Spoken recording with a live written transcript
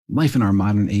Life in our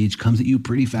modern age comes at you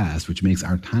pretty fast, which makes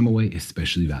our time away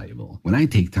especially valuable. When I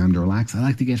take time to relax, I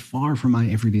like to get far from my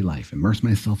everyday life, immerse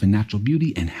myself in natural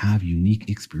beauty, and have unique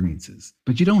experiences.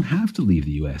 But you don't have to leave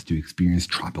the U.S. to experience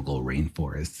tropical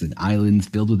rainforests and islands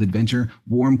filled with adventure,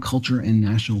 warm culture, and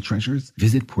national treasures.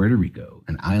 Visit Puerto Rico,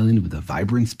 an island with a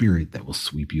vibrant spirit that will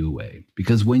sweep you away.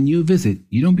 Because when you visit,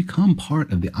 you don't become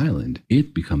part of the island,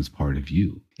 it becomes part of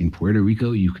you. In Puerto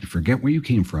Rico, you can forget where you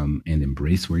came from and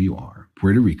embrace where you are.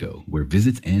 Puerto Rico, where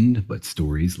visits end, but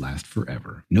stories last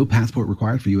forever. No passport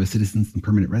required for U.S. citizens and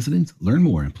permanent residents. Learn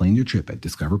more and plan your trip at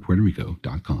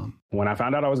discoverpuertorico.com. When I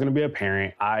found out I was going to be a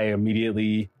parent, I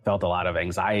immediately felt a lot of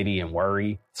anxiety and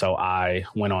worry. So I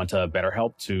went on to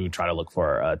BetterHelp to try to look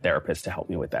for a therapist to help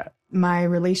me with that. My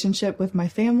relationship with my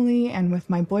family and with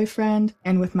my boyfriend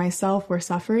and with myself were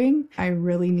suffering. I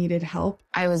really needed help.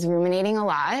 I was ruminating a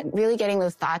lot. Really getting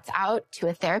those thoughts out to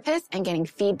a therapist and getting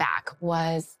feedback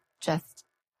was just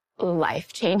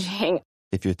life-changing.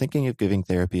 If you're thinking of giving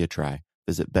therapy a try,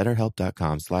 visit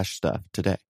betterhelp.com/stuff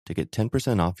today to get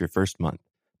 10% off your first month.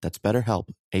 That's BetterHelp,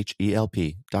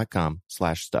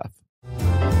 HELP.com/stuff.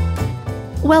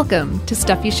 Welcome to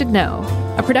Stuff You Should Know,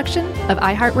 a production of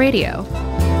iHeartRadio.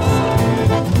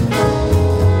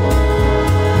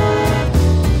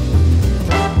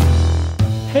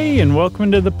 Hey, and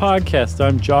welcome to the podcast.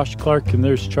 I'm Josh Clark, and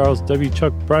there's Charles W.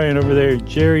 Chuck Bryan over there.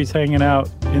 Jerry's hanging out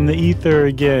in the ether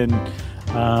again.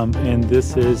 And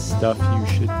this is Stuff You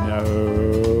Should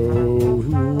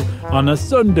Know on a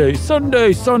Sunday.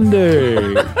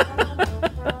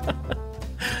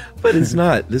 But it's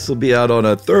not. This will be out on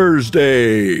a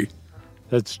Thursday.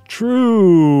 That's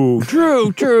true.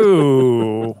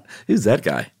 True. Who's that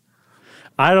guy?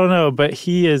 I don't know, but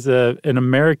he is an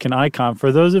American icon.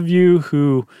 For those of you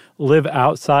who live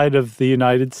outside of the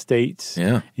United States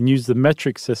and use the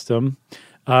metric system,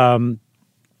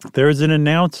 there's an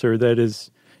announcer that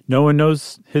is, no one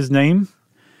knows his name.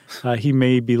 He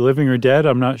may be living or dead.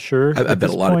 I'm not sure. I bet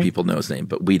a lot of people know his name,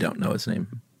 but we don't know his name.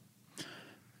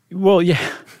 Well, yeah,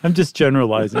 I'm just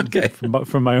generalizing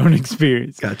from my own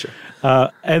experience. Gotcha.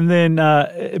 And then,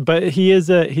 but he's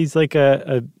like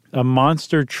a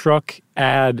monster truck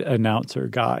ad announcer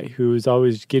guy who is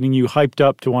always getting you hyped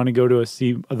up to want to go to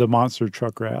see the monster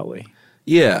truck rally.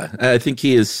 Yeah, I think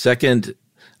he is second.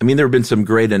 I mean, there have been some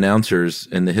great announcers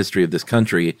in the history of this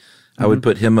country. I would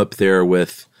put him up there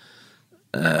with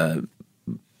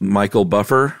Michael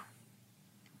Buffer.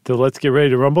 The Let's Get Ready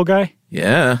to Rumble guy?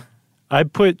 Yeah.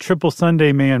 I'd put Triple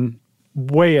Sunday Man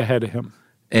way ahead of him.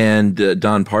 And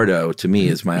Don Pardo, to me,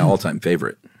 is my all-time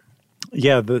favorite.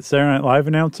 Yeah, the Saturday Night Live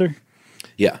announcer?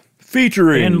 Yeah.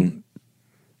 Featuring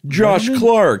Josh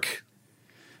Clark.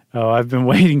 Oh, I've been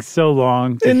waiting so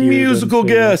long to and hear musical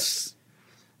guests.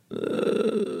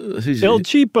 El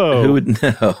Cheapo. Who would?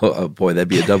 No, oh boy, that'd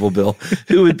be a double bill.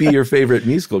 Who would be your favorite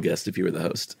musical guest if you were the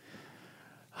host?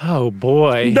 Oh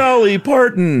boy, Dolly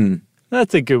Parton.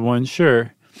 That's a good one.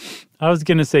 Sure. I was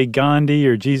going to say Gandhi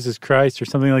or Jesus Christ or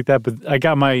something like that, but I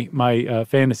got my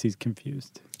fantasies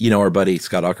confused. You know, our buddy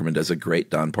Scott Aukerman does a great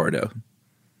Don Pardo.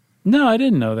 No, I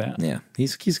didn't know that. Yeah,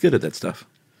 he's good at that stuff.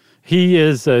 He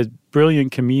is a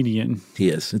brilliant comedian. He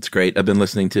is. It's great. I've been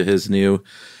listening to his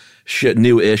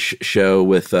new-ish show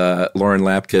with Lauren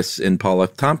Lapkus and Paula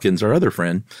Tompkins, our other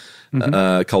friend,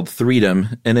 called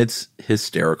Freedom, and it's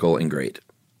hysterical and great.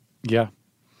 Yeah.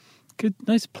 Good,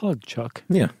 nice plug, Chuck.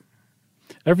 Yeah.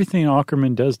 Everything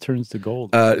Aukerman does turns to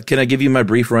gold. Can I give you my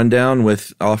brief rundown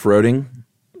with off-roading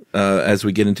as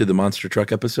we get into the monster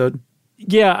truck episode?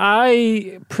 Yeah,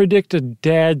 I predict a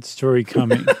dad story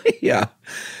coming. Yeah.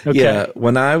 Okay. Yeah.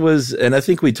 When I was, and I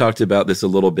think we talked about this a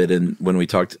little bit when we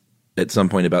talked at some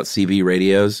point about CB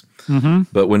radios. Mm-hmm.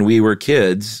 But when we were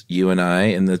kids, you and I,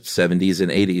 in the 70s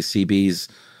and 80s, CBs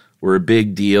were a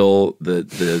big deal.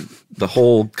 The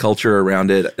whole culture around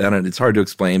it, I don't know, it's hard to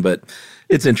explain, but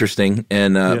it's interesting.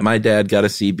 And my dad got a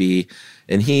CB,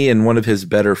 and he and one of his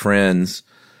better friends,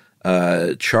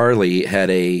 Charlie,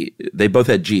 they both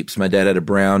had Jeeps. My dad had a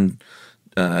brown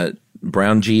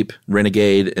Jeep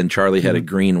Renegade, and Charlie had a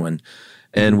green one.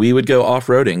 And we would go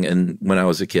off-roading when I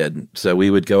was a kid. So we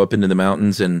would go up into the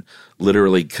mountains and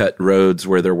literally cut roads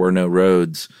where there were no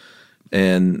roads.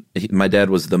 And my dad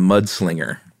was the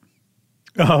mudslinger.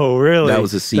 Oh, really? That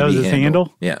was a CB That was his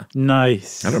handle? Yeah.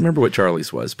 Nice. I don't remember what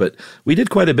Charlie's was, but we did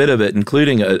quite a bit of it,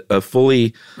 including a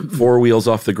fully four wheels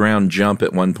off the ground jump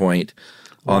at one point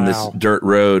on this dirt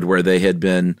road where they had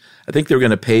been, I think they were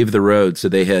going to pave the road. So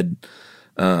they had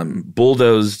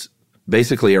bulldozed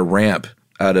basically a ramp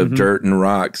out of dirt and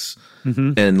rocks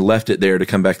and left it there to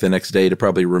come back the next day to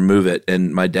probably remove it.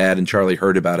 And my dad and Charlie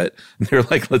heard about it. And they were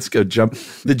like, let's go jump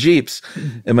the Jeeps.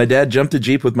 And my dad jumped the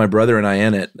Jeep with my brother and I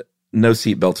in it. No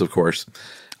seat belts, of course.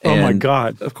 Oh, my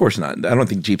God. Of course not. I don't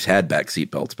think Jeeps had back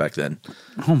seat belts back then.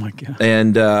 Oh, my God.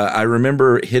 And I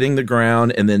remember hitting the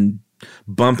ground and then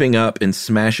bumping up and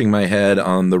smashing my head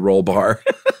on the roll bar.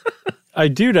 I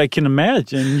can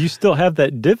imagine. You still have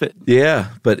that divot. Yeah,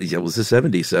 but it was the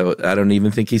 70s, so I don't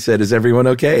even think he said, is everyone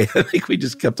okay? I think we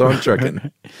just kept on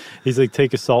trucking. He's like,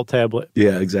 take a salt tablet.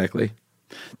 Yeah, exactly.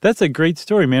 That's a great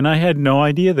story, man. I had no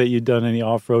idea that you'd done any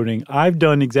off-roading. I've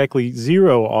done exactly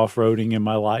zero off-roading in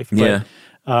my life. But,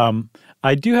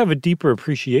 I do have a deeper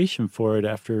appreciation for it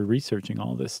after researching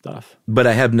all this stuff. But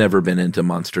I have never been into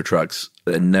monster trucks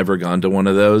and never gone to one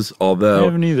of those, although I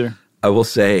haven't either. I will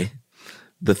say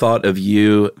the thought of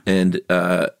you and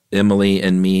Emily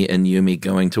and me and Yumi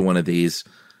going to one of these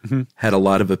had a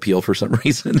lot of appeal for some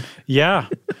reason. Yeah.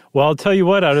 Well, I'll tell you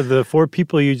what, out of the 4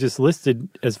 people you just listed,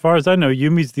 as far as I know,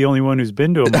 Yumi's the only one who's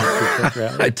been to a monster truck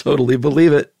rally. I totally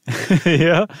believe it.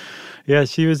 Yeah. Yeah,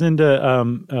 she was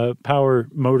into power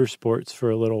motorsports for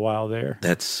a little while there.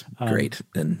 That's great.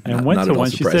 And went to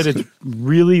one. She said it's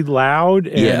really loud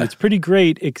and it's pretty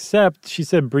great, except she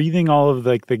said breathing all of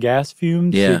the gas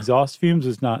fumes, the exhaust fumes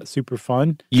is not super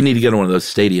fun. You need to get on one of those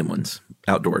stadium ones,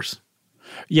 outdoors.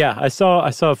 Yeah, I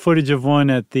saw footage of one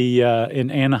at the in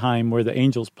Anaheim where the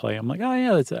Angels play. I'm like, oh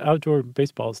yeah, that's an outdoor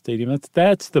baseball stadium.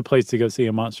 That's the place to go see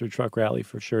a monster truck rally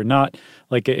for sure. Not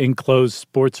like an enclosed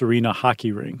sports arena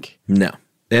hockey rink. No,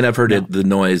 and I've heard the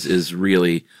noise is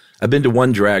really. I've been to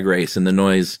one drag race and the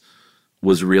noise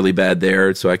was really bad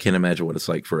there, so I can't imagine what it's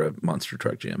like for a monster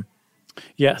truck jam.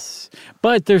 Yes,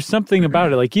 but there's something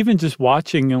about it. Like even just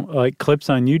watching like clips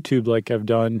on YouTube, like I've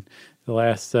done the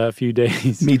last few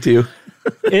days. Me too.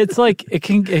 It's like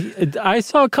I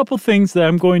saw a couple things that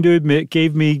I'm going to admit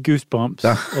gave me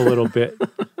goosebumps a little bit.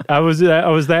 I was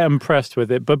that impressed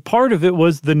with it, but part of it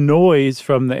was the noise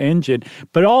from the engine,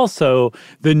 but also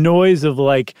the noise of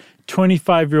like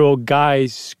 25-year-old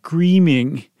guys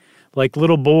screaming like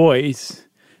little boys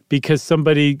because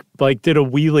somebody like did a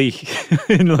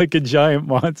wheelie in like a giant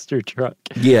monster truck.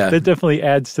 Yeah, that definitely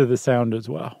adds to the sound as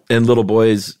well. And little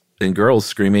boys and girls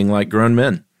screaming like grown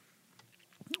men.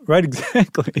 Right,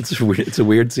 exactly. It's a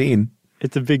weird scene.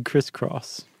 It's a big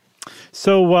crisscross.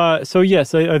 So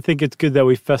yes, I think it's good that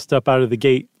we fessed up out of the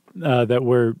gate that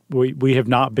we have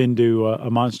not been to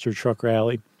a monster truck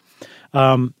rally,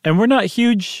 and we're not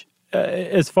huge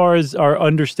as far as our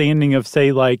understanding of,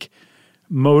 say, like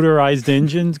motorized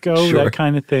engines go, that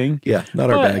kind of thing. Yeah,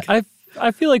 not our bag.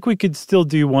 I feel like we could still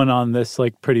do one on this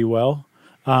like pretty well,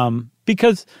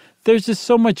 because there's just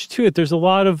so much to it. There's a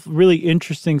lot of really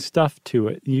interesting stuff to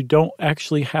it. You don't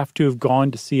actually have to have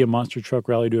gone to see a monster truck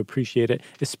rally to appreciate it,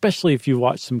 especially if you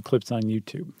watch some clips on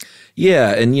YouTube.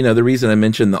 Yeah, and the reason I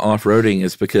mentioned the off-roading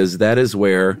is because that is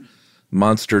where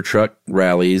monster truck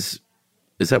rallies,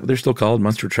 is that what they're still called?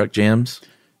 Monster truck jams?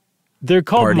 They're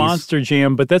called Parties? Monster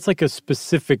Jam, but that's like a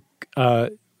specific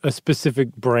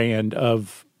brand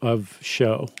of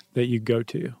show that you go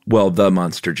to. Well, the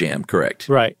Monster Jam, correct.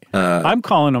 Right. I'm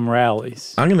calling them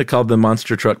rallies. I'm going to call them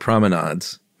monster truck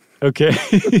promenades. Okay.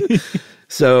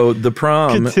 So the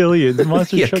prom... Cotillion.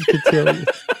 Monster truck cotillion.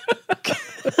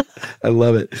 I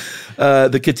love it.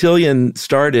 The cotillion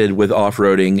started with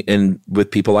off-roading and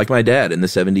with people like my dad in the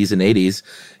 70s and 80s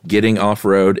getting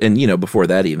off-road, and, before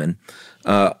that even,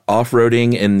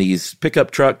 off-roading in these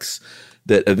pickup trucks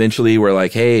that eventually were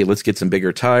like, hey, let's get some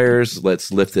bigger tires.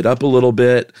 Let's lift it up a little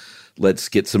bit. Let's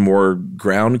get some more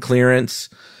ground clearance.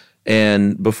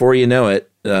 And before you know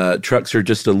it, trucks are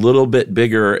just a little bit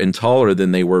bigger and taller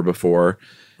than they were before.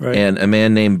 Right. And a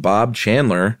man named Bob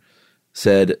Chandler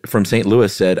from St.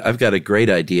 Louis said, I've got a great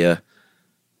idea.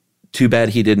 Too bad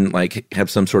he didn't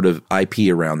have some sort of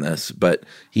IP around this, but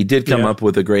he did come up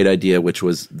with a great idea, which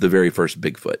was the very first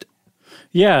Bigfoot.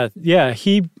 Yeah.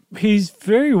 He's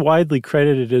very widely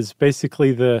credited as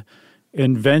basically the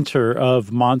inventor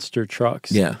of monster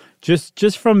trucks. Yeah.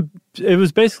 Just from, it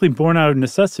was basically born out of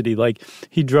necessity. Like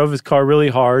he drove his car really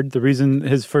hard. The reason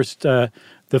his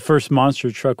the first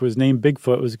monster truck was named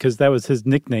Bigfoot was because that was his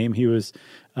nickname. He was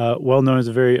well known as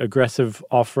a very aggressive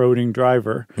off-roading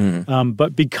driver.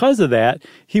 But because of that,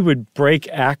 he would break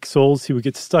axles. He would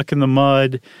get stuck in the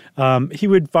mud. He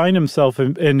would find himself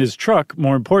in his truck,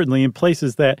 more importantly, in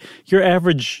places that your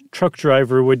average truck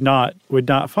driver would not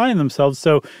find themselves.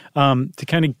 So to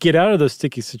kind of get out of those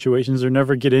sticky situations or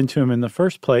never get into them in the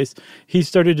first place, he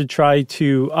started to try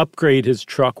to upgrade his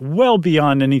truck well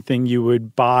beyond anything you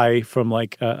would buy from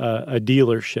like a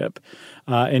dealership.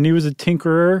 and he was a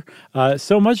tinkerer,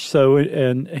 so much so,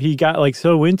 and he got like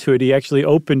so into it, he actually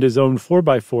opened his own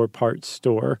 4x4 parts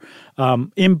store.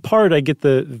 In part, I get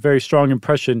the very strong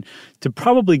impression to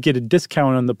probably get a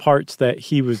discount on the parts that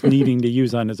he was needing to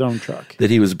use on his own truck. That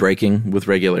he was breaking with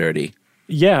regularity.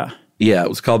 Yeah. Yeah, it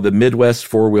was called the Midwest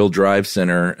Four-Wheel Drive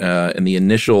Center, and the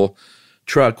initial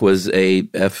truck was a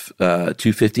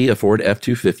F-250, a Ford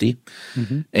F-250,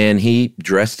 and he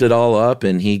dressed it all up,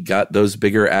 and he got those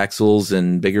bigger axles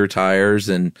and bigger tires,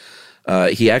 and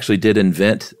he actually did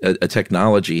invent a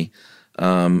technology,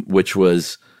 which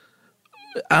was,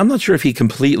 I'm not sure if he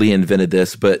completely invented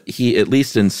this, but he at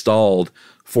least installed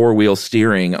four-wheel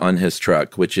steering on his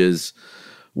truck, which is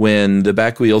when the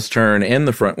back wheels turn and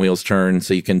the front wheels turn,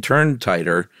 so you can turn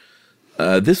tighter.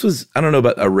 This was, I don't know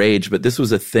about a rage, but this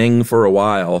was a thing for a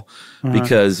while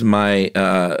because my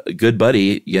good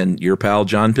buddy and your pal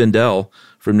John Pindell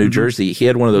from New Jersey, he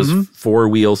had one of those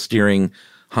four-wheel steering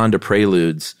Honda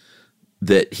Preludes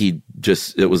that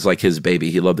it was like his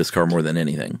baby. He loved this car more than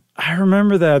anything. I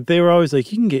remember that. They were always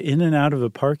like, you can get in and out of a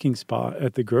parking spot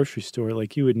at the grocery store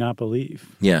like you would not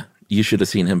believe. Yeah, you should have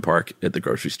seen him park at the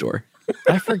grocery store.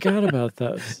 I forgot about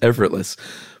those. Effortless.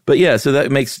 But yeah, so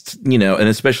that makes, and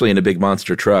especially in a big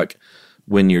monster truck,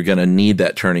 when you're going to need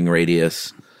that turning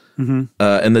radius. And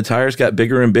the tires got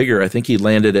bigger and bigger. I think he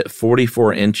landed at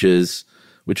 44 inches,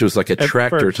 which was like a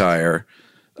tractor tire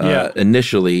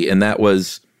initially. And that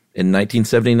was in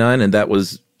 1979. And that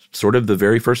was sort of the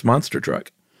very first monster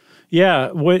truck.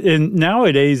 Yeah, and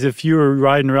nowadays, if you were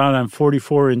riding around on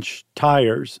 44-inch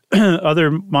tires,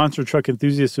 other monster truck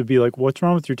enthusiasts would be like, "What's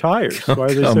wrong with your tires? Why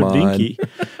are they so dinky?"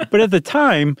 But at the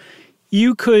time,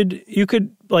 you could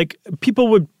like people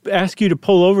would ask you to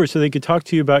pull over so they could talk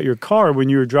to you about your car when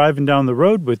you were driving down the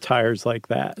road with tires like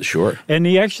that. Sure. And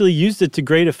he actually used it to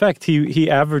great effect. He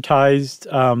advertised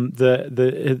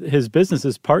his business,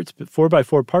 his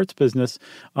 4x4 parts business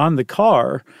on the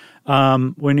car.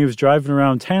 When he was driving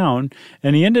around town,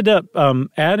 and he ended up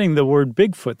adding the word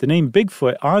Bigfoot, the name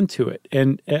Bigfoot, onto it.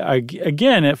 And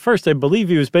again, at first, I believe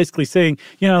he was basically saying,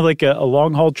 like a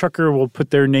long-haul trucker will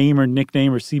put their name or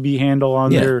nickname or CB handle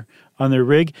on their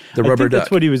rig. The rubber duck.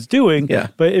 That's what he was doing. Yeah.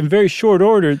 But in very short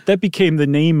order, that became the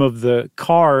name of the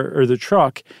car or the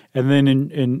truck. And then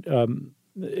in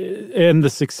the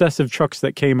successive trucks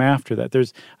that came after that,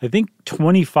 there's, I think,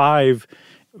 25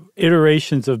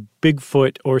 iterations of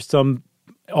Bigfoot or some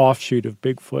offshoot of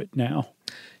Bigfoot now.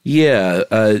 Yeah,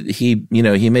 he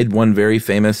made one very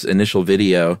famous initial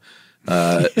video,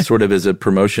 sort of as a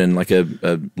promotion, like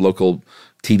a local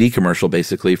TV commercial,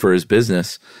 basically for his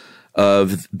business,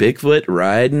 of Bigfoot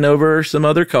riding over some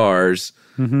other cars,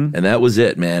 and that was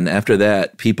it, man. After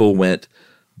that, people went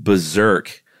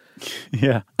berserk.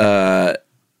 Yeah.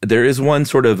 There is one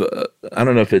sort of, I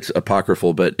don't know if it's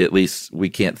apocryphal, but at least we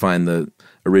can't find the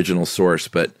original source,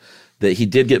 but that he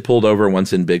did get pulled over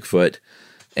once in Bigfoot,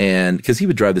 and because he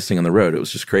would drive this thing on the road, it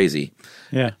was just crazy.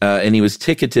 Yeah. And he was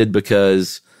ticketed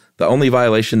because the only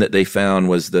violation that they found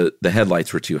was the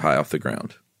headlights were too high off the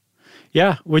ground.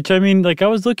 Yeah, which I mean, like I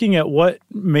was looking at what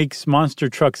makes monster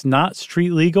trucks not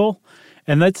street legal,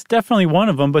 and that's definitely one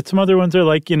of them. But some other ones are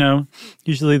like,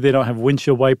 usually they don't have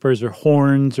windshield wipers or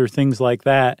horns or things like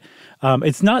that.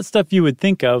 It's not stuff you would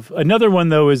think of. Another one,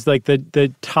 though, is like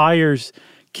the tires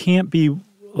can't be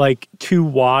like too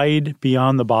wide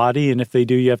beyond the body. And if they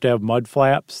do, you have to have mud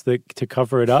flaps to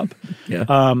cover it up.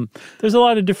 Yeah. There's a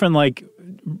lot of different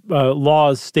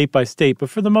laws state by state, but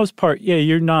for the most part,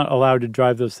 you're not allowed to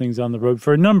drive those things on the road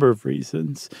for a number of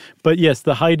reasons. But yes,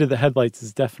 the height of the headlights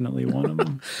is definitely one of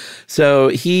them. So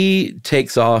he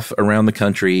takes off around the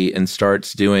country and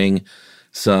starts doing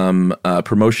some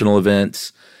promotional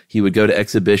events. He would go to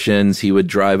exhibitions. He would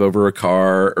drive over a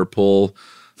car or pull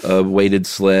a weighted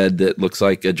sled that looks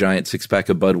like a giant six-pack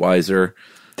of Budweiser.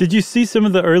 Did you see some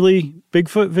of the early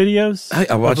Bigfoot videos?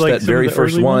 I watched that very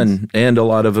first one and a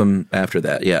lot of them after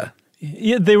that, yeah.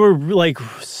 Yeah, they were like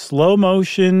slow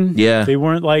motion. Yeah. They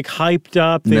weren't like hyped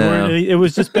up. It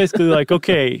was just basically like,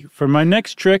 okay, for my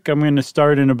next trick, I'm going to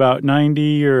start in about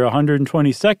 90 or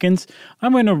 120 seconds.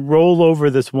 I'm going to roll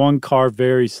over this one car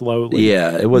very slowly.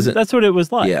 Yeah, it wasn't. That's what it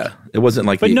was like. Yeah, it wasn't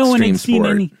like the extreme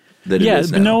sport that it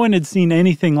is now. But no one had seen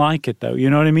anything like it, though.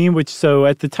 You know what I mean? So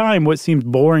at the time, what seemed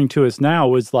boring to us now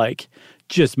was like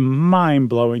just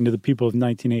mind-blowing to the people of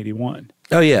 1981.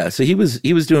 Oh yeah, so he was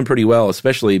doing pretty well,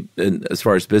 especially as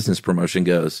far as business promotion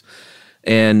goes,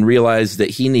 and realized that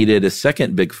he needed a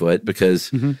second Bigfoot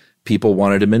because people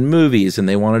wanted him in movies and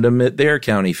they wanted him at their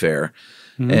county fair.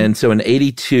 And so in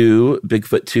 '82,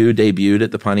 Bigfoot 2 debuted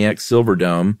at the Pontiac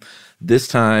Silverdome, this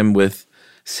time with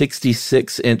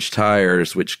 66-inch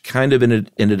tires, which kind of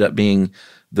ended up being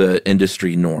the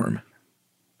industry norm.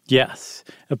 Yes.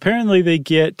 Apparently they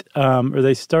get, or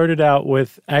they started out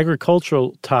with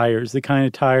agricultural tires, the kind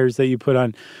of tires that you put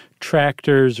on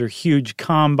tractors or huge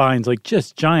combines, like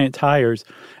just giant tires.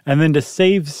 And then to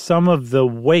save some of the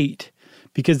weight,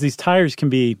 because these tires can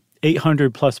be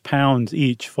 800 plus pounds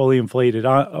each, fully inflated,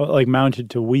 like mounted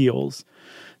to wheels,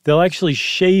 they'll actually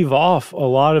shave off a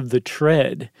lot of the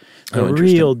tread, the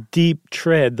real deep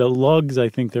tread, the lugs, I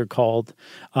think they're called.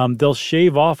 They'll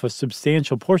shave off a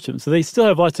substantial portion. So they still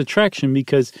have lots of traction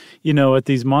because, at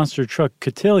these monster truck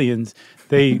cotillions,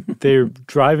 they're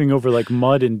driving over like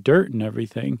mud and dirt and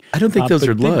everything. I don't think those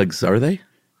are lugs, are they?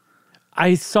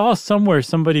 I saw somewhere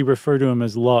somebody refer to them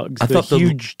as lugs,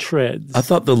 huge treads. I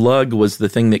thought the lug was the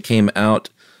thing that came out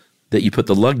that you put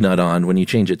the lug nut on when you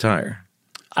change a tire.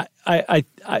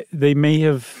 They may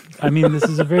have. I mean, this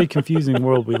is a very confusing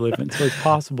world we live in, so it's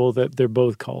possible that they're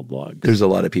both called lugs. There's a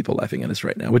lot of people laughing at us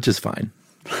right now, which is fine.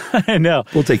 I know.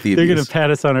 We'll take the abuse. They're going to pat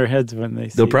us on our heads when they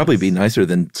see They'll probably be nicer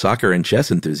than soccer and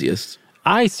chess enthusiasts.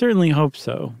 I certainly hope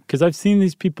so, because I've seen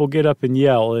these people get up and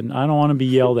yell, and I don't want to be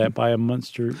yelled at by a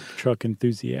monster truck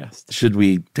enthusiast. Should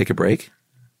we take a break?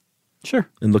 Sure.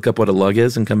 And look up what a lug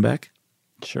is and come back?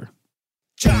 Sure.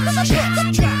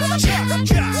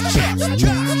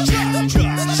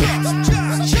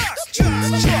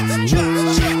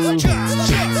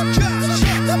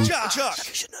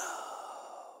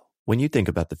 When you think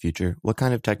about the future, what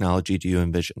kind of technology do you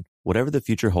envision? Whatever the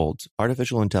future holds,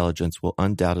 artificial intelligence will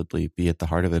undoubtedly be at the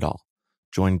heart of it all.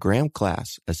 Join Graham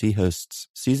Class as he hosts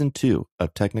Season 2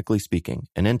 of Technically Speaking,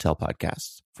 an Intel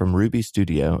podcast from Ruby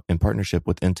Studio in partnership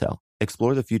with Intel.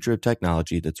 Explore the future of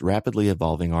technology that's rapidly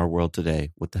evolving our world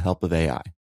today with the help of AI.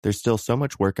 There's still so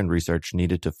much work and research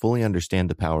needed to fully understand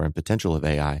the power and potential of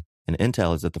AI, and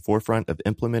Intel is at the forefront of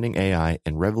implementing AI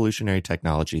and revolutionary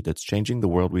technology that's changing the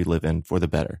world we live in for the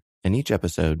better. In each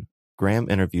episode, Graham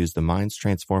interviews the minds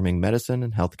transforming medicine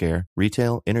and healthcare,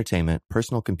 retail, entertainment,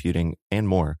 personal computing, and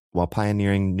more, while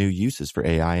pioneering new uses for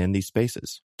AI in these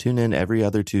spaces. Tune in every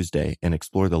other Tuesday and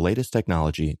explore the latest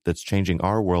technology that's changing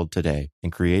our world today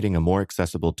and creating a more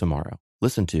accessible tomorrow.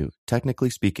 Listen to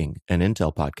Technically Speaking, an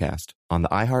Intel podcast on the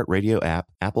iHeartRadio app,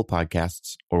 Apple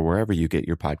Podcasts, or wherever you get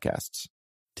your podcasts.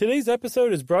 Today's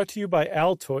episode is brought to you by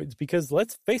Altoids because,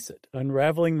 let's face it,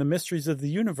 unraveling the mysteries of the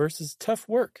universe is tough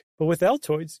work. But with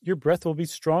Altoids, your breath will be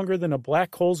stronger than a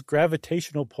black hole's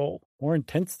gravitational pull, more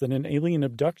intense than an alien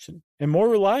abduction, and more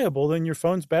reliable than your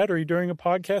phone's battery during a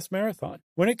podcast marathon.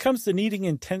 When it comes to needing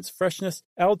intense freshness,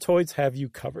 Altoids have you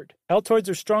covered. Altoids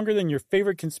are stronger than your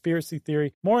favorite conspiracy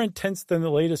theory, more intense than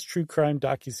the latest true crime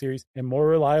docuseries, and more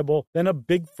reliable than a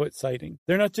Bigfoot sighting.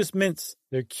 They're not just mints,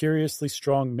 they're curiously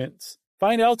strong mints.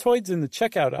 Find Altoids in the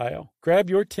checkout aisle. Grab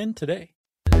your tin today.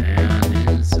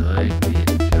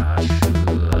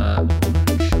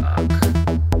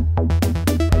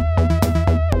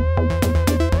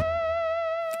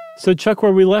 So, Chuck,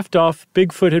 where we left off,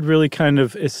 Bigfoot had really kind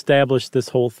of established this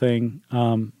whole thing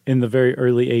in the very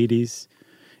early 80s.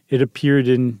 It appeared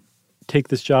in Take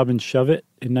This Job and Shove It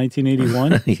in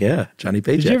 1981. Yeah, Johnny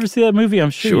Paycheck. Did you ever see that movie? I'm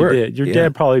sure you did. Your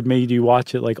dad probably made you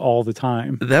watch it like all the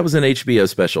time. That was an HBO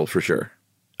special for sure.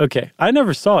 Okay, I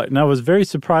never saw it, and I was very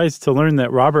surprised to learn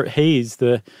that Robert Hayes,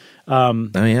 the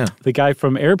guy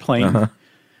from Airplane,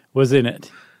 was in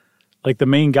it. Like the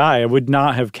main guy, I would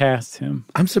not have cast him.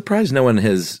 I'm surprised no one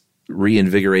has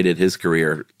reinvigorated his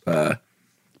career, like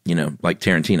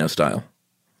Tarantino style.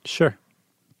 Sure.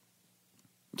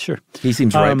 He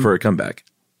seems ripe for a comeback.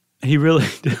 He really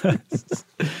does.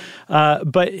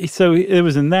 But so it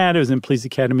was in that. It was in Police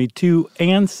Academy 2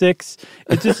 and 6.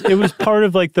 It was part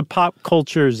of like the pop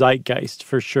culture zeitgeist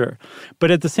for sure.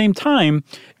 But at the same time,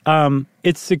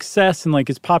 its success and like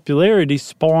its popularity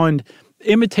spawned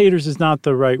imitators is not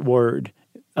the right word.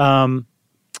 Cotillion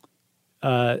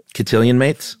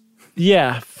mates?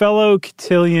 Yeah, fellow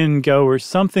cotillion goers,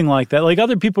 something like that. Like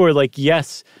other people were like,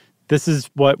 yes, this is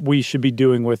what we should be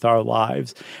doing with our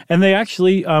lives. And they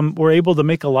actually were able to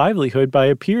make a livelihood by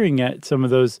appearing at some of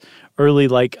those early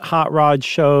like hot rod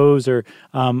shows or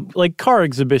like car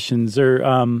exhibitions or,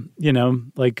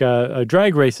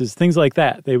 drag races, things like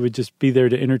that. They would just be there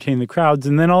to entertain the crowds.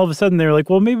 And then all of a sudden they were like,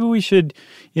 well, maybe we should,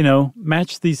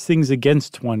 match these things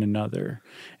against one another.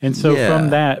 And so from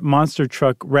that, monster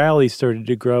truck rallies started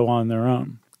to grow on their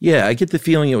own. Yeah, I get the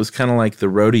feeling it was kind of like the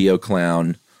rodeo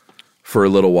clown for a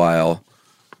little while.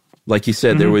 Like you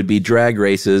said, there would be drag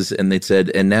races, and they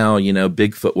said, and now,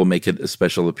 Bigfoot will make a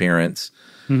special appearance.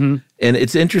 Mm-hmm. And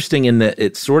it's interesting in that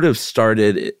it sort of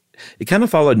started, it kind of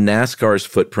followed NASCAR's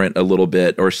footprint a little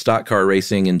bit, or stock car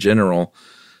racing in general,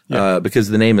 because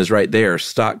the name is right there,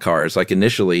 stock cars. Like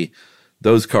initially,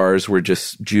 those cars were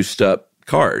just juiced up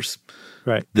cars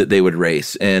right, that they would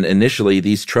race. And initially,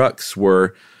 these trucks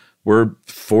were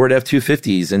Ford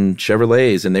F-250s and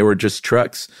Chevrolets, and they were just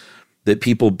trucks that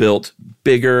people built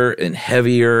bigger and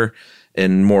heavier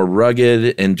and more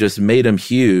rugged and just made them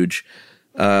huge.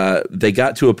 They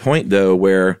got to a point, though,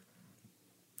 where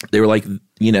they were like,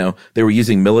 they were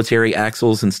using military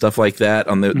axles and stuff like that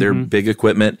on their big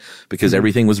equipment because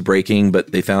everything was breaking,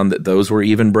 but they found that those were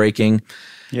even breaking.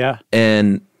 Yeah.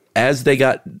 And as they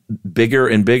got bigger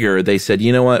and bigger, they said,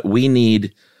 you know what? We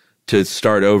need to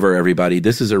start over, everybody.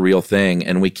 This is a real thing,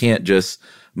 and we can't just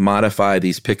modify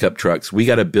these pickup trucks. We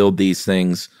got to build these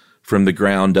things from the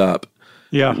ground up,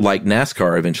 like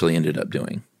NASCAR eventually ended up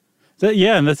doing.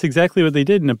 And that's exactly what they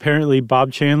did. And apparently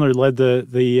Bob Chandler led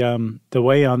the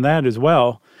way on that as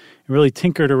well, and really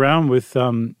tinkered around with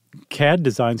CAD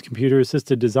designs,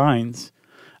 computer-assisted designs.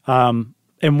 And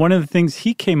one of the things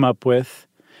he came up with,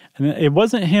 and it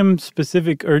wasn't him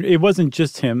specific, or it wasn't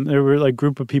just him. There were like a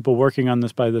group of people working on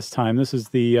this by this time. This is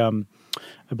the, I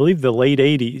believe, the late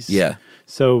 80s. Yeah.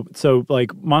 So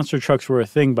like monster trucks were a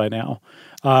thing by now.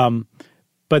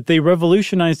 But they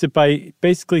revolutionized it by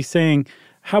basically saying,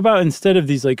 how about instead of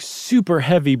these like super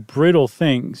heavy, brittle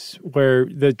things where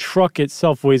the truck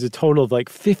itself weighs a total of like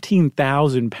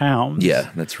 15,000 pounds?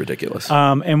 Yeah, that's ridiculous.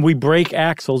 And we break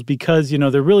axles because,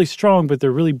 they're really strong, but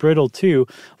they're really brittle too.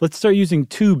 Let's start using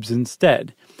tubes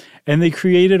instead. And they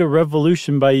created a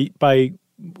revolution by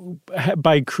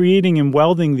creating and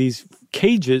welding these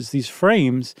cages, these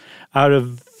frames, out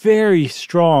of very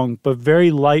strong but very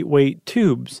lightweight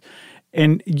tubes.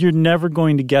 And you're never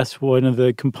going to guess one of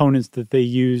the components that they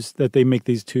use, that they make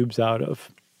these tubes out of.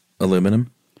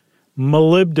 Aluminum?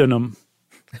 Molybdenum.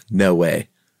 No way.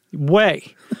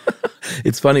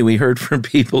 It's funny. We heard from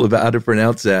people about how to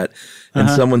pronounce that. And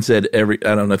someone said I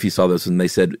don't know if you saw this, and they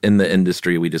said in the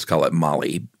industry, we just call it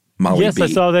Molly. Yes, B. I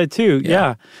saw that too.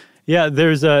 Yeah.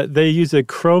 They use a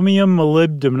chromium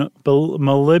molybdenum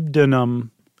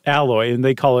alloy, and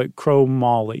they call it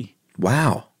chromoly.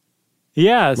 Wow.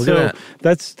 Yeah, Look so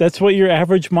that's what your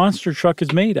average monster truck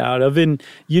is made out of, and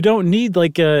you don't need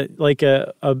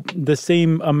the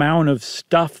same amount of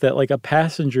stuff that like a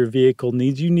passenger vehicle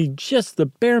needs. You need just the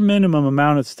bare minimum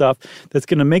amount of stuff that's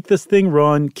going to make this thing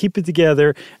run, keep it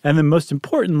together, and then most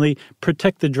importantly,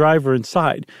 protect the driver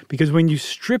inside. Because when you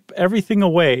strip everything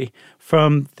away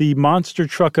from the monster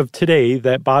truck of today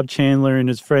that Bob Chandler and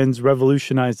his friends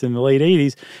revolutionized in the late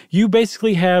 80s, you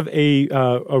basically have a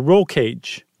roll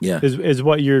cage. Yeah. Is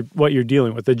what you're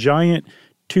dealing with. A giant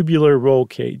tubular roll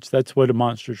cage. That's what a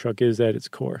monster truck is at its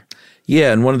core.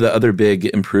 Yeah, and one of the other big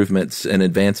improvements and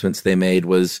advancements they made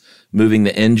was moving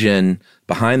the engine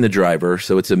behind the driver,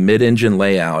 so it's a mid-engine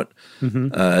layout.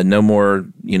 No more,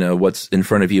 what's in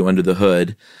front of you under the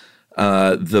hood.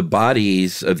 The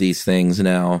bodies of these things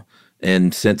now,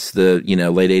 and since the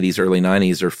late 80s, early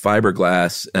 90s, are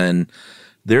fiberglass, and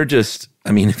they're just,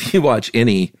 if you watch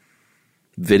any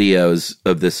videos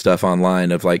of this stuff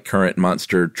online of like current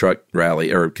monster truck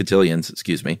rally or cotillions,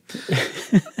 excuse me.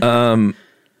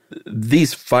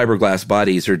 These fiberglass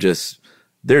bodies they're just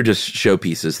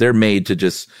showpieces. They're made to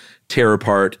just tear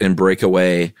apart and break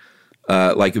away.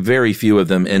 Like very few of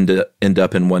them end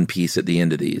up in one piece at the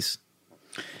end of these.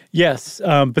 Yes.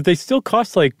 But they still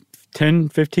cost like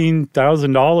 $10,000,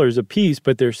 $15,000 a piece,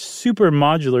 but they're super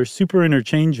modular, super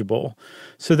interchangeable,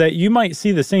 so that you might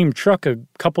see the same truck a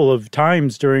couple of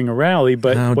times during a rally,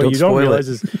 but what you don't realize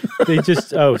is they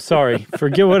just,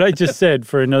 forget what I just said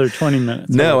for another 20 minutes.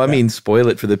 No, spoil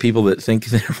it for the people that think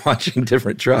they're watching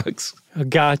different trucks.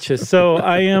 Gotcha. So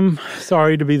I am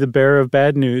sorry to be the bearer of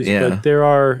bad news, but there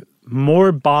are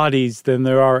more bodies than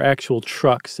there are actual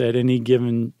trucks at any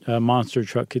given monster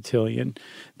truck cotillion.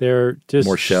 They're just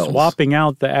swapping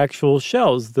out the actual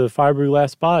shells, the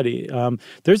fiberglass body.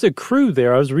 There's a crew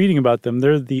there. I was reading about them.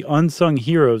 They're the unsung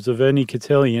heroes of any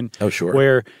cotillion. Oh, sure.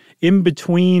 Where in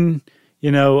between,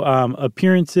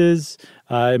 appearances,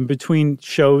 in between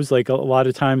shows, like a lot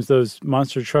of times those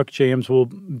monster truck jams will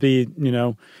be,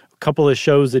 a couple of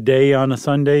shows a day on a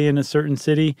Sunday in a certain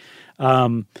city.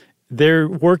 They're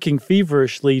working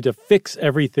feverishly to fix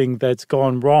everything that's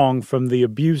gone wrong from the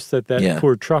abuse that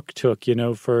poor truck took,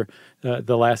 for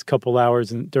the last couple hours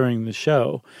during the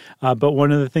show. But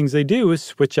one of the things they do is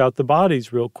switch out the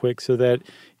bodies real quick so that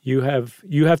you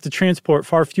have to transport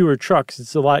far fewer trucks.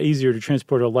 It's a lot easier to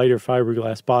transport a lighter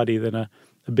fiberglass body than a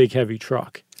big, heavy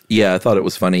truck. Yeah, I thought it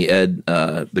was funny. Ed,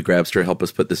 the Grabster, helped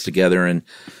us put this together. And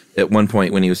at one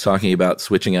point when he was talking about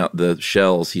switching out the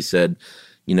shells, he said,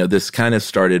 this kind of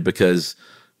started because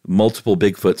multiple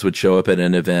Bigfoots would show up at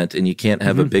an event, and you can't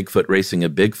have a Bigfoot racing a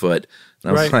Bigfoot. And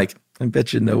I was like, I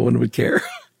bet you no one would care.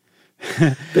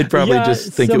 They'd probably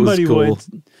just think it was cool.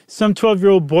 Would. Some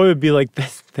 12-year-old boy would be like,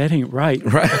 that ain't right.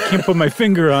 I can't put my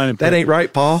finger on it. That ain't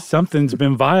right, Paul. Something's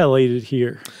been violated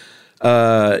here.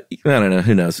 I don't know.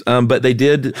 Who knows? But they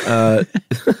did.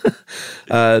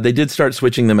 They did start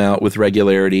switching them out with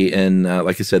regularity, and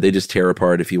like I said, they just tear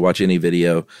apart. If you watch any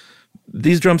video,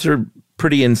 these drums are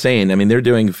pretty insane. I mean, they're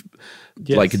doing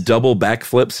like double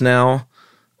backflips now.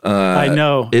 I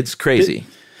know, it's crazy.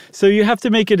 So you have to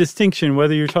make a distinction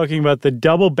whether you're talking about the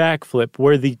double backflip,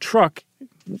 where the truck.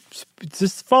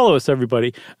 Just follow us,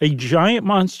 everybody. A giant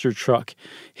monster truck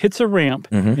hits a ramp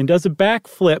and does a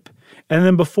backflip. And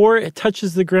then before it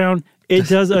touches the ground, it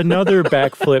does another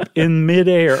backflip in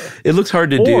midair. It looks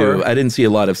hard to do. I didn't see a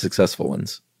lot of successful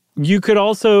ones. You could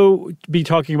also be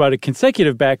talking about a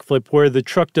consecutive backflip where the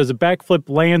truck does a backflip,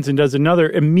 lands, and does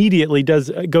another, immediately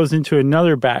goes into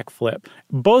another backflip.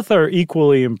 Both are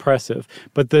equally impressive,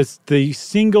 but the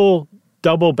single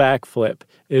double backflip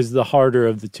is the harder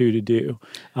of the two to do.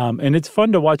 And it's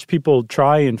fun to watch people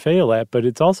try and fail at, but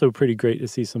it's also pretty great to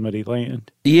see somebody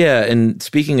land. Yeah, and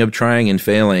speaking of trying and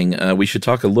failing, we should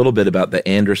talk a little bit about the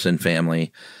Anderson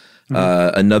family,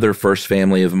 another first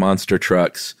family of monster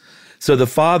trucks. So the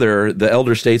father, the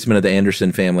elder statesman of the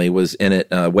Anderson family, was in it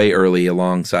way early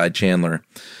alongside Chandler.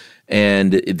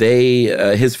 And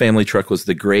his family truck was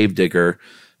the Gravedigger.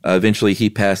 Eventually, he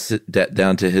passed it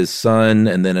down to his son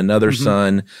and then another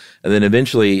son. And then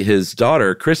eventually his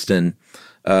daughter, Kristen,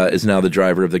 is now the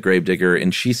driver of the Gravedigger.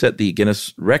 And she set the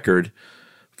Guinness record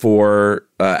for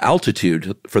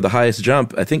altitude for the highest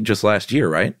jump, I think just last year,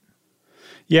 right?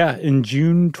 Yeah, in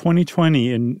June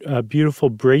 2020 in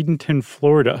beautiful Bradenton,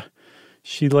 Florida.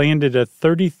 She landed a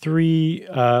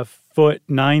 33-foot,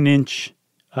 9-inch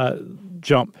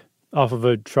jump off of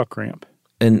a truck ramp.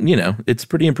 And, it's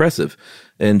pretty impressive.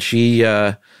 And she,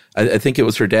 I think it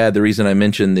was her dad. The reason I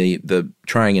mentioned the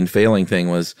trying and failing thing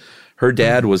was her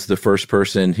dad was the first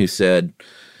person who said,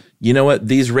 you know what,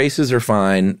 these races are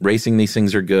fine. Racing these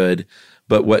things are good.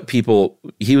 But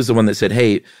he was the one that said,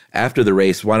 hey, after the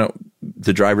race, why don't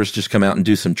the drivers just come out and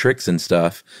do some tricks and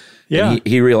stuff? Yeah. And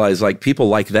he realized people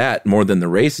like that more than the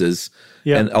races.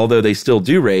 Yeah. And although they still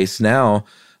do race now,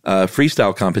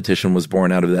 freestyle competition was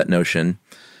born out of that notion.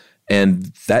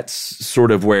 And that's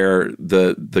sort of where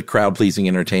the crowd-pleasing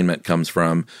entertainment comes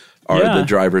from, are the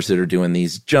drivers that are doing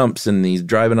these jumps and these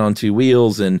driving on two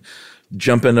wheels and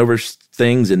jumping over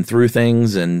things and through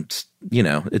things. And,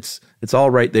 it's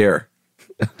all right there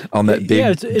on that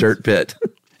big dirt pit.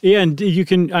 Yeah, and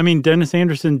Dennis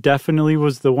Anderson definitely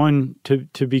was the one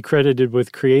to be credited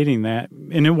with creating that.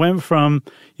 And it went from,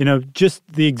 just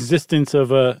the existence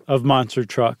of monster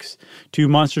trucks to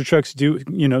monster trucks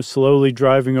slowly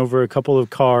driving over a couple of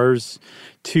cars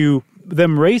to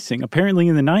them racing. Apparently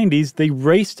in the 90s, they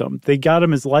raced them. They got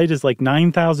them as light as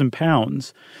 9,000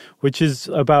 pounds, which is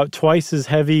about twice as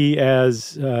heavy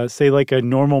as, say, a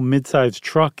normal mid-sized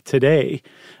truck today.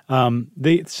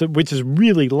 Which is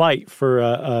really light for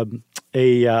a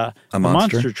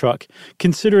monster truck,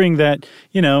 considering that,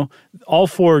 all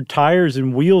four tires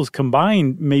and wheels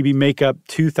combined maybe make up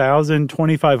 2,000,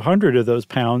 2,500 of those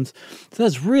pounds. So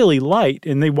that's really light.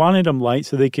 And they wanted them light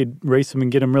so they could race them and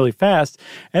get them really fast.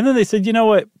 And then they said, you know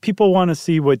what? People want to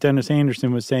see what Dennis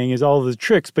Anderson was saying is all the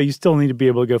tricks, but you still need to be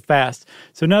able to go fast.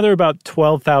 So now they're about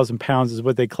 12,000 pounds is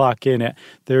what they clock in at.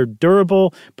 They're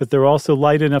durable, but they're also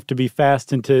light enough to be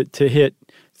fast and to hit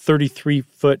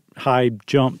 33-foot high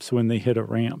jumps when they hit a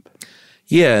ramp.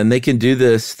 Yeah, and they can do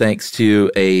this thanks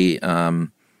to a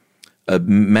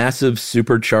massive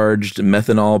supercharged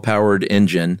methanol-powered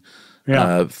engine,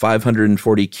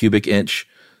 540 cubic inch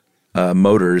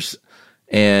motors,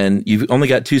 and you've only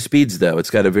got two speeds, though. It's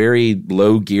got a very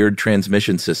low-geared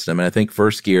transmission system, and I think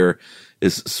first gear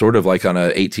is sort of like on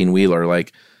an 18-wheeler,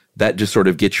 that just sort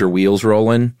of gets your wheels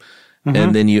rolling,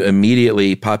 and then you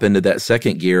immediately pop into that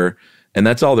second gear, and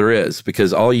that's all there is,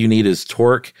 because all you need is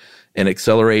torque and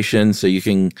acceleration, so you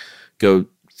can go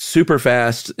super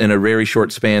fast in a very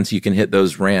short span so you can hit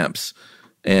those ramps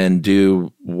and do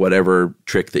whatever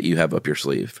trick that you have up your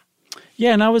sleeve.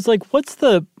 Yeah, and I was like, what's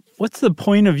the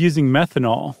point of using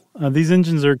methanol? These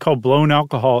engines are called blown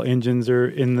alcohol engines, or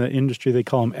in the industry they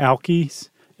call them alkies,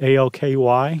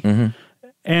 A-L-K-Y. Mm-hmm.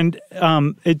 And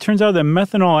it turns out that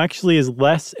methanol actually is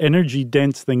less energy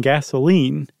dense than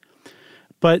gasoline,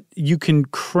 but you can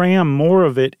cram more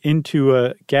of it into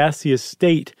a gaseous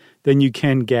state than you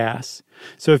can gas.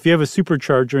 So if you have a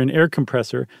supercharger, an air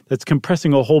compressor, that's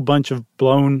compressing a whole bunch of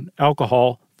blown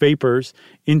alcohol vapors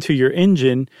into your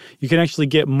engine, you can actually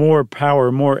get more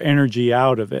power, more energy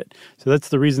out of it. So that's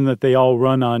the reason that they all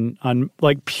run on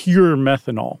like pure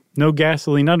methanol. No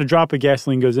gasoline, not a drop of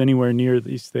gasoline goes anywhere near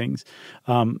these things.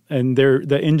 And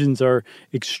the engines are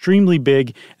extremely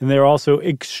big, and they're also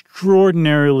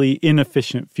extraordinarily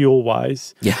inefficient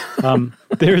fuel-wise. Yeah.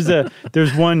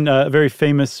 There's one very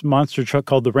famous monster truck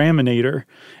called the Raminator,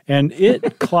 and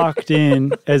it clocked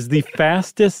in as the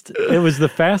fastest. It was the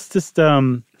fastest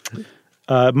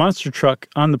monster truck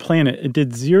on the planet. It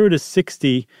did 0 to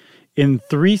 60 in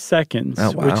 3 seconds,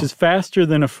 which is faster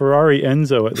than a Ferrari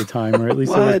Enzo at the time, or at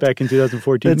least it was back in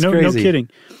 2014. That's no kidding.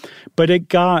 But it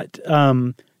got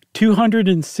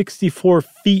 264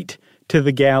 feet to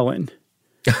the gallon.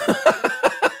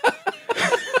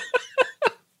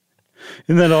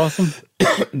 Isn't that awesome?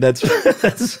 That's.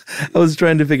 I was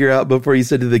trying to figure out before you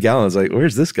said to the gallon. I was like,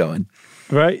 "Where's this going?"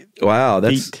 Right? Wow,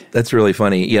 that's really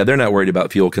funny. Yeah, they're not worried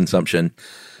about fuel consumption.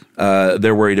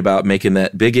 They're worried about making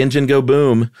that big engine go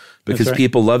boom because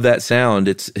people love that sound.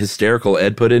 It's hysterical.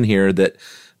 Ed put in here that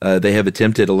they have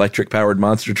attempted electric-powered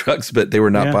monster trucks, but they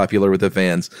were not popular with the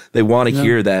fans. They want to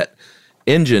hear that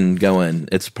engine going.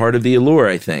 It's part of the allure,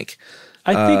 I think.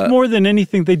 I think more than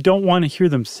anything, they don't want to hear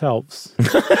themselves.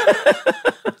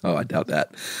 Oh, I doubt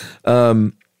that.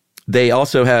 They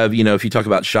also have, if you talk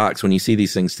about shocks, when you see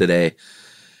these things today,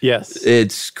 yes,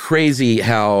 it's crazy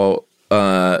how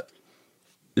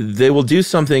they will do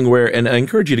something where, and I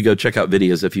encourage you to go check out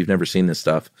videos if you've never seen this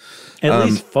stuff. At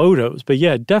least photos, but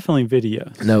yeah, definitely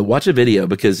videos. No, watch a video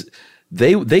because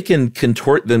they can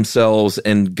contort themselves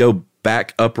and go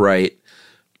back upright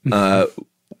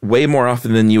way more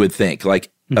often than you would think. Like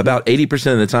about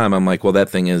 80% of the time, I'm like, well, that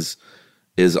thing is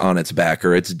on its back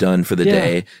or it's done for the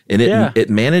day. And it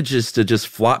manages to just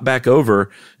flop back over.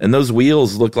 And those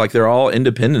wheels look like they're all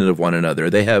independent of one another.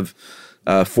 They have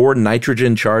 4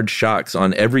 nitrogen charged shocks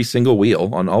on every single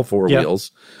wheel, on all 4 wheels.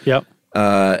 Yep.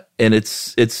 And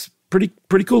it's pretty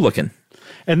cool looking.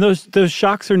 And those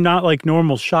shocks are not like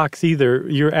normal shocks either.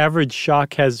 Your average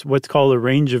shock has what's called a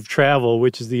range of travel,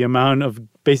 which is the amount of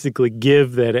basically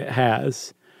give that it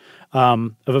has,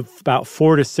 of about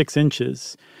 4 to 6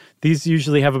 inches. These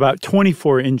usually have about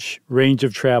 24-inch range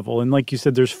of travel. And like you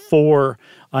said, there's 4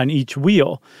 on each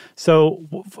wheel. So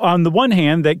on the one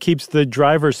hand, that keeps the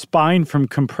driver's spine from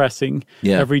compressing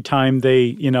every time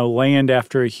they, land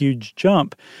after a huge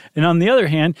jump. And on the other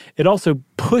hand, it also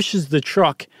pushes the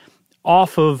truck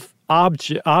off of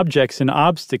objects and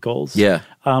obstacles. Yeah.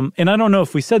 And I don't know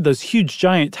if we said those huge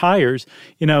giant tires,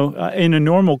 in a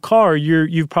normal car,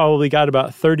 you've probably got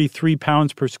about 33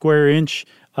 pounds per square inch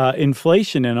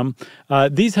inflation in them.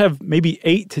 These have maybe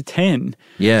 8 to 10.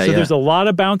 So there's a lot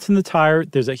of bounce in the tire.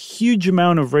 There's a huge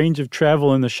amount of range of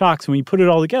travel in the shocks. When you put it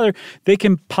all together, they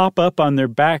can pop up on their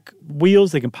back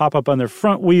wheels. They can pop up on their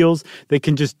front wheels. They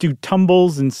can just do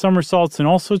tumbles and somersaults and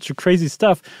all sorts of crazy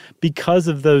stuff because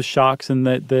of those shocks and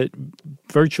that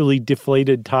virtually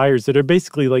deflated tires that are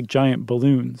basically like giant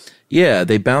balloons. Yeah,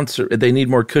 they bounce. They need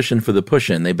more cushion for the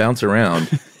push-in. They bounce around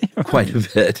quite a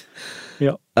bit.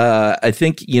 Yeah. I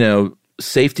think,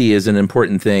 safety is an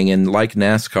important thing. And like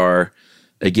NASCAR,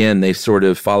 again, they sort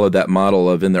of followed that model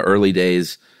of in the early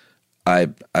days, I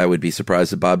would be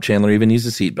surprised if Bob Chandler even used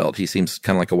a seatbelt. He seems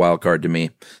kind of like a wild card to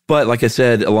me. But like I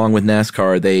said, along with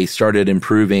NASCAR, they started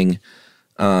improving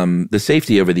the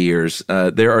safety over the years.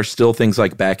 There are still things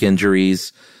like back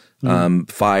injuries.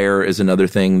 Fire is another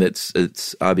thing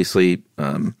it's obviously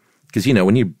because,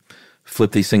 when you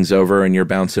flip these things over and you're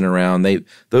bouncing around,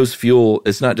 those fuel,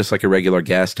 it's not just like a regular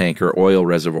gas tank or oil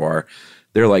reservoir.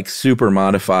 They're like super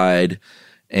modified,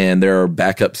 and there are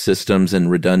backup systems and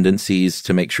redundancies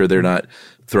to make sure they're not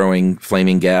throwing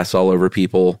flaming gas all over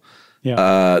people.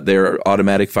 Yeah. There are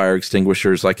automatic fire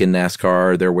extinguishers like in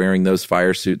NASCAR. They're wearing those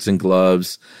fire suits and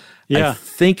gloves. Yeah. I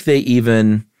think they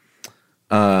even,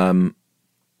 I'm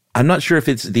not sure if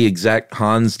it's the exact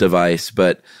Hans device,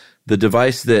 but the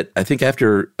device that I think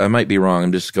after, I might be wrong,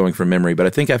 I'm just going from memory, but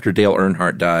I think after Dale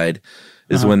Earnhardt died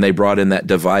is when they brought in that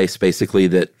device basically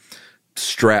that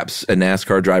straps a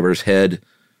NASCAR driver's head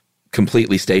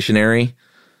completely stationary.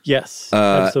 Yes,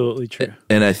 absolutely true.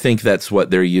 And I think that's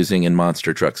what they're using in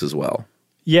monster trucks as well.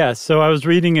 Yeah, so I was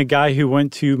reading a guy who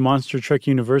went to Monster Truck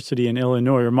University in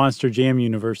Illinois, or Monster Jam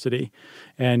University,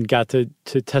 and got to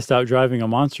test out driving a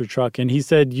monster truck. And he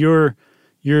said your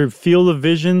field of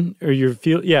vision, or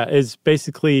is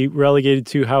basically relegated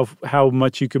to how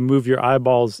much you can move your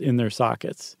eyeballs in their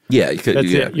sockets. Yeah, that's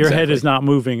it. Your head is not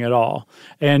moving at all,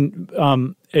 and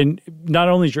not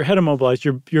only is your head immobilized,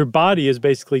 your body is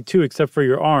basically too, except for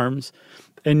your arms.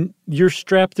 and you're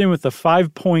strapped in with a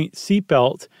 5-point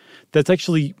seatbelt that's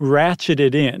actually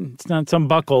ratcheted in. It's not some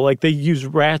buckle. Like, they use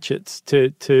ratchets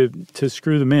to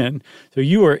screw them in. So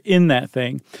you are in that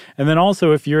thing. And then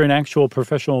also, if you're an actual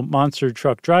professional monster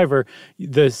truck driver,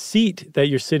 the seat that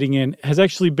you're sitting in has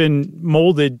actually been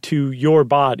molded to your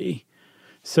body.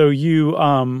 So you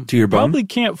to your probably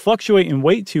can't fluctuate in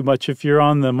weight too much if you're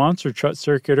on the monster truck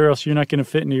circuit, or else you're not going to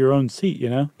fit into your own seat, you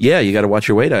know? Yeah, you got to watch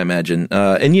your weight, I imagine.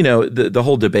 And, you know, the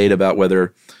whole debate about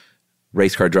whether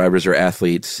race car drivers are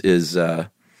athletes is, of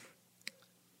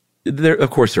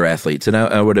course they're athletes. And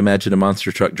I would imagine a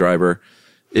monster truck driver,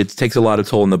 it takes a lot of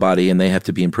toll on the body, and they have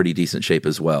to be in pretty decent shape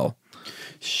as well.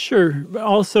 Sure. But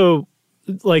also,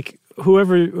 like,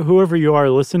 whoever you are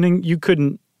listening, you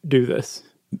couldn't do this.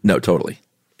 No, totally.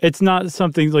 It's not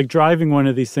something like driving one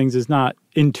of these things is not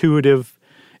intuitive.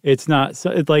 It's not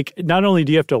like, not only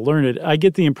do you have to learn it, I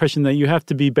get the impression that you have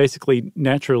to be basically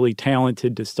naturally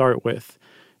talented to start with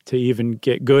to even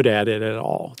get good at it at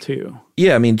all, too.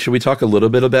 Yeah, I mean, should we talk a little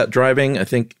bit about driving? I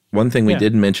think one thing we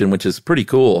didn't mention, which is pretty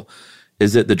cool,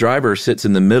 is that the driver sits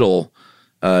in the middle.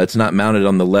 It's not mounted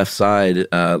on the left side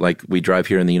like we drive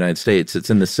here in the United States.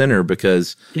 It's in the center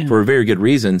because for a very good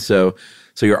reason. So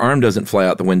your arm doesn't fly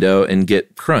out the window and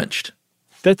get crunched.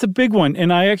 That's a big one.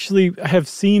 And I actually have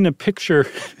seen a picture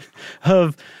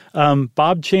of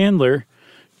Bob Chandler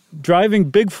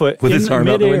driving Bigfoot with his arm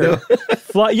out the window.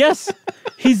 Yes.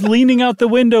 He's leaning out the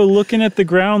window looking at the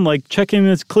ground, like checking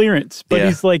his clearance. But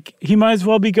he's like, he might as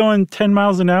well be going 10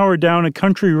 miles an hour down a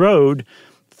country road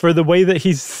for the way that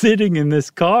he's sitting in this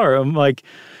car. I'm like,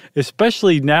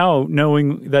 especially now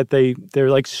knowing that they're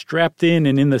like strapped in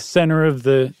and in the center of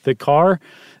the car,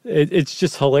 it's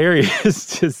just hilarious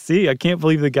to see. I can't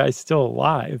believe the guy's still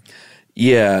alive.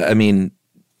 Yeah, I mean,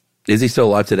 is he still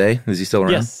alive today? Is he still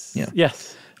around? Yes. Yeah.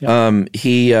 Yes. Yeah.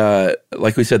 He,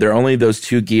 like we said, there are only those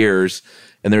 2 gears,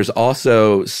 and there's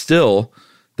also still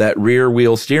that rear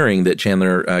wheel steering that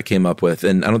Chandler came up with.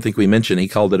 And I don't think we mentioned, he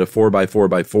called it a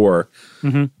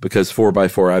 4x4x4 because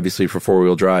 4x4 obviously for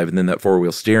 4-wheel drive, and then that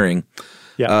 4-wheel steering.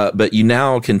 Yeah. But you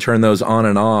now can turn those on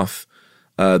and off,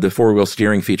 the 4-wheel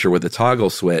steering feature with a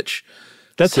toggle switch.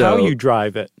 That's how you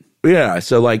drive it. Yeah.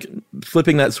 So like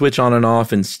flipping that switch on and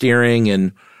off and steering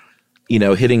and, you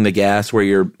know, hitting the gas where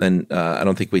you're, and I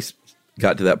don't think we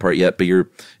got to that part yet, but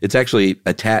it's actually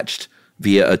attached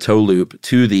via a tow loop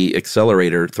to the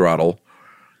accelerator throttle,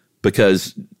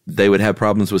 because they would have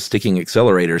problems with sticking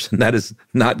accelerators, and that is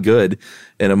not good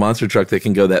in a monster truck that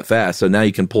can go that fast. So now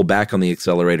you can pull back on the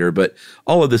accelerator, but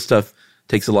all of this stuff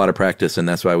takes a lot of practice, and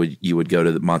that's why you would go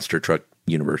to the Monster Truck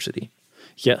University.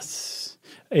 Yes,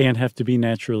 and have to be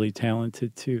naturally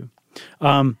talented too.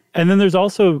 And then there's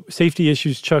also safety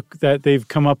issues, Chuck, that they've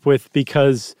come up with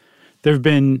because there have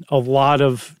been a lot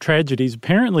of tragedies.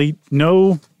 Apparently,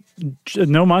 no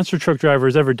monster truck driver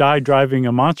has ever died driving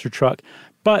a monster truck,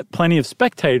 but plenty of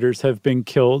spectators have been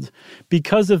killed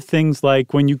because of things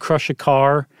like when you crush a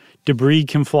car, debris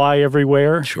can fly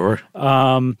everywhere. Sure.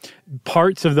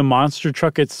 Parts of the monster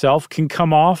truck itself can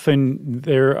come off, and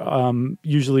they're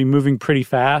usually moving pretty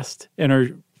fast and are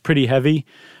pretty heavy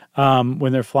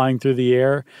when they're flying through the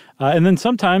air. And then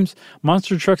sometimes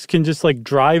monster trucks can just like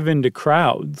drive into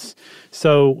crowds.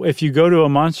 So if you go to a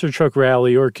monster truck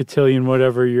rally or cotillion,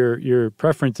 whatever your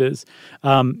preference is,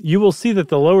 you will see that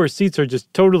the lower seats are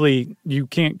just totally, you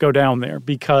can't go down there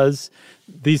because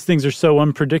these things are so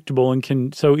unpredictable and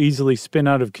can so easily spin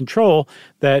out of control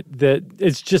that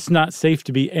it's just not safe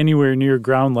to be anywhere near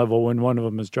ground level when one of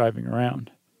them is driving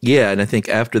around. Yeah, and I think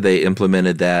after they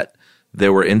implemented that,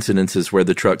 there were incidences where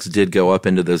the trucks did go up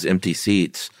into those empty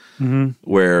seats,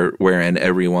 wherein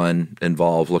everyone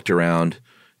involved looked around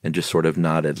and just sort of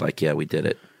nodded like, yeah, we did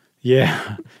it.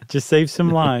 Yeah, just save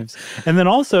some lives. And then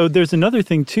also there's another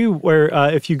thing too, where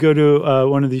if you go to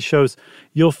one of these shows,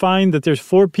 you'll find that there's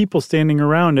 4 people standing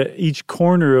around at each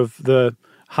corner of the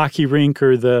hockey rink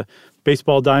or the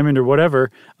baseball diamond or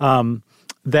whatever,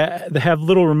 that have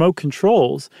little remote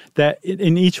controls that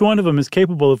in each one of them is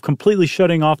capable of completely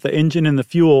shutting off the engine and the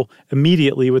fuel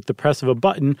immediately with the press of a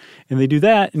button. And they do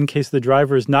that in case the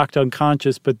driver is knocked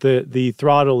unconscious, but the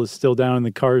throttle is still down and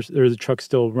the cars or the truck's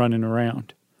still running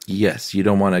around. Yes, you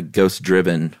don't want a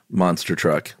ghost-driven monster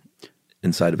truck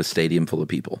inside of a stadium full of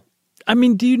people. I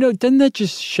mean, doesn't that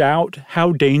just shout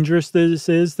how dangerous this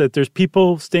is, that there's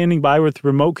people standing by with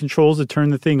remote controls to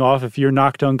turn the thing off if you're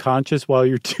knocked unconscious while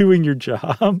you're doing your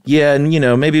job? Yeah, and,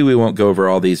 maybe we won't go over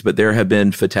all these, but there have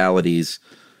been fatalities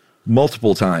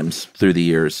multiple times through the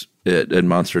years at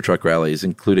monster truck rallies,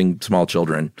 including small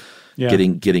children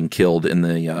getting killed in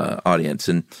the audience.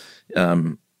 And,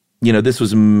 this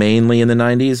was mainly in the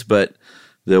 90s, but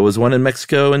There was one in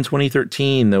Mexico in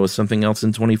 2013. There was something else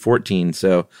in 2014.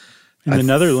 So in the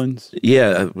Netherlands.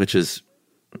 Yeah, which is,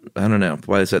 I don't know.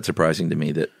 Why is that surprising to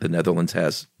me that the Netherlands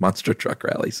has monster truck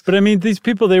rallies? But I mean, these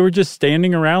people, they were just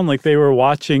standing around like they were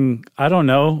watching, I don't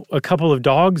know, a couple of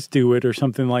dogs do it or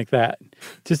something like that.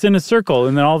 Just in a circle.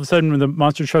 And then all of a sudden when the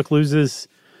monster truck loses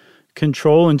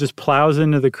control and just plows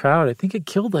into the crowd, I think it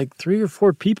killed like 3 or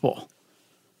 4 people.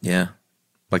 Yeah.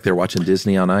 Like they're watching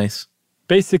Disney on Ice.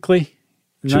 Basically.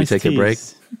 Should we take a break?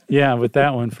 Yeah, with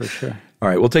that one for sure. All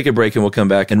right, we'll take a break and we'll come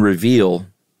back and reveal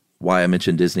why I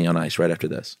mentioned Disney on Ice right after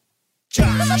this.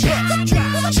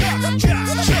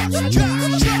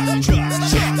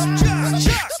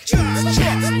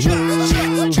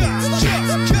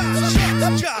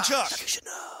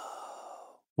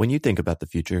 When you think about the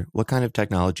future, what kind of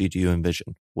technology do you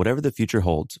envision? Whatever the future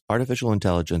holds, artificial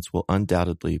intelligence will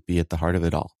undoubtedly be at the heart of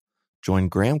it all. Join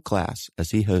Graham Class as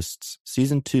he hosts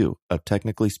Season 2 of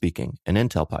Technically Speaking, an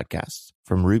Intel podcast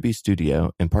from Ruby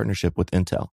Studio in partnership with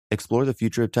Intel. Explore the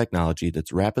future of technology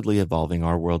that's rapidly evolving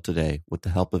our world today with the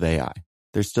help of AI.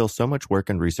 There's still so much work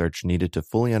and research needed to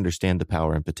fully understand the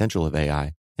power and potential of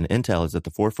AI, and Intel is at the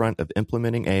forefront of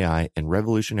implementing AI and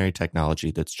revolutionary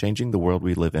technology that's changing the world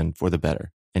we live in for the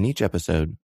better. In each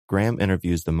episode, Graham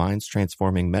interviews the minds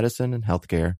transforming medicine and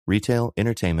healthcare, retail,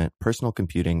 entertainment, personal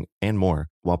computing, and more,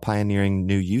 while pioneering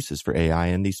new uses for AI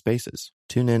in these spaces.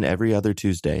 Tune in every other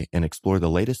Tuesday and explore the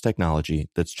latest technology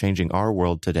that's changing our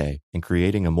world today and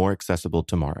creating a more accessible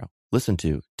tomorrow. Listen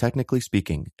to Technically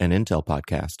Speaking, an Intel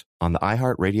podcast on the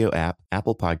iHeartRadio app,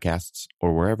 Apple Podcasts,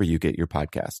 or wherever you get your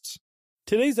podcasts.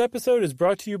 Today's episode is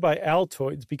brought to you by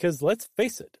Altoids because, let's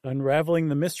face it, unraveling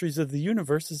the mysteries of the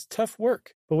universe is tough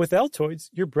work. But with Altoids,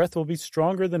 your breath will be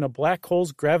stronger than a black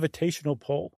hole's gravitational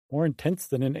pull, more intense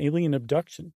than an alien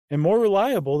abduction, and more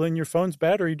reliable than your phone's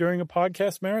battery during a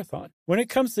podcast marathon. When it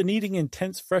comes to needing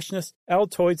intense freshness,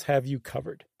 Altoids have you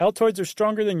covered. Altoids are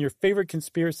stronger than your favorite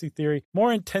conspiracy theory,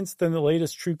 more intense than the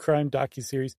latest true crime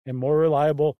docuseries, and more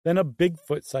reliable than a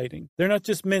Bigfoot sighting. They're not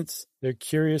just mints, they're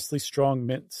curiously strong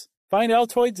mints. Find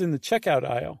Altoids in the checkout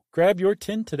aisle. Grab your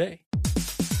tin today.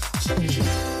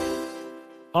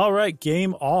 All right,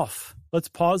 game off. Let's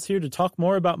pause here to talk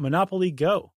more about Monopoly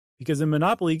Go. Because in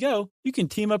Monopoly Go, you can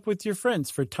team up with your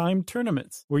friends for timed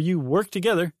tournaments where you work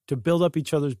together to build up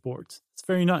each other's boards. It's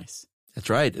very nice. That's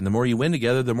right. And the more you win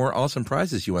together, the more awesome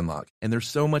prizes you unlock. And there's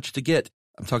so much to get.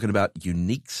 I'm talking about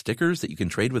unique stickers that you can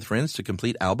trade with friends to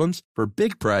complete albums for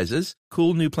big prizes,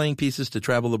 cool new playing pieces to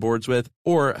travel the boards with,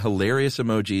 or hilarious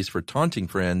emojis for taunting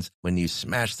friends when you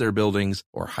smash their buildings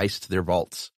or heist their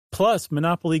vaults. Plus,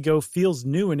 Monopoly Go feels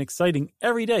new and exciting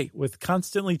every day with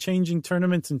constantly changing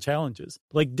tournaments and challenges,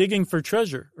 like digging for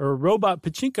treasure or a robot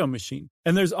pachinko machine.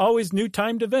 And there's always new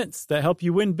timed events that help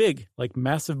you win big, like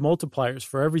massive multipliers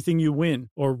for everything you win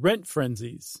or rent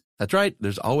frenzies. That's right.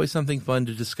 There's always something fun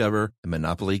to discover in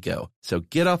Monopoly Go. So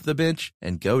get off the bench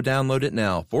and go download it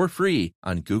now for free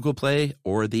on Google Play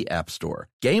or the App Store.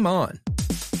 Game on.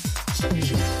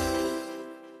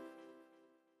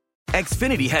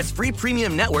 Xfinity has free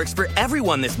premium networks for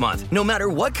everyone this month, no matter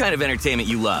what kind of entertainment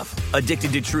you love.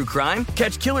 Addicted to true crime?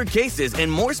 Catch killer cases and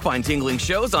more spine-tingling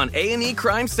shows on A&E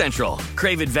Crime Central.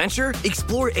 Crave adventure?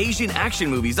 Explore Asian action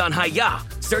movies on Hi-Ya.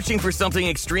 Searching for something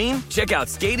extreme? Check out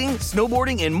skating,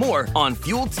 snowboarding, and more on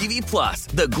Fuel TV Plus,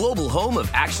 the global home of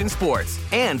action sports.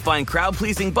 And find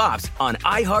crowd-pleasing bops on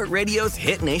iHeartRadio's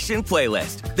Hit Nation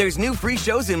playlist. There's new free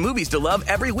shows and movies to love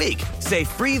every week. Say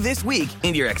free this week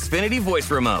in your Xfinity voice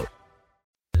remote.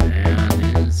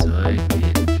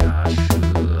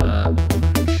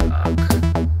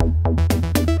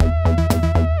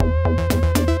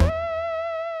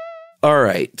 All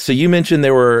right. So you mentioned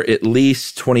there were at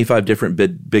least 25 different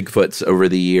Bigfoots over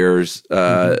the years.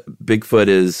 Bigfoot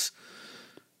is,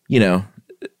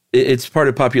 it's part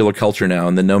of popular culture now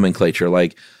in the nomenclature.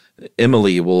 Like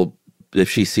Emily will, if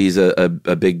she sees a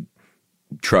big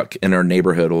truck in her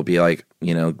neighborhood, will be like,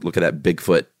 look at that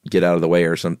Bigfoot, get out of the way,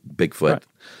 or some Bigfoot. Right.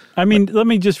 I mean, let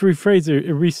me just rephrase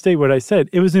or restate what I said.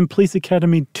 It was in Police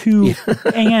Academy 2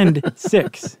 and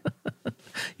 6.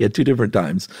 Yeah, 2 different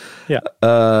times. Yeah.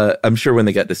 I'm sure when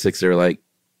they got to 6, they were like,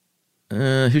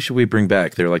 who should we bring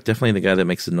back? They're like, definitely the guy that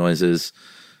makes the noises.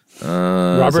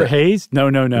 Robert Hayes? No.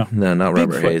 No, not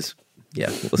Robert Bigfoot. Hayes. Yeah,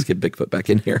 let's get Bigfoot back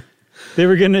in here.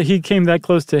 He came that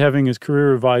close to having his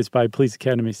career revised by Police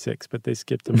Academy 6, but they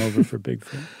skipped him over for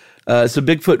Bigfoot. So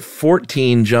Bigfoot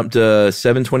 14 jumped to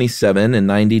 727 in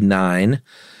 99.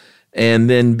 And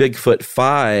then Bigfoot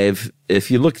 5,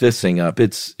 if you look this thing up,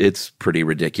 it's pretty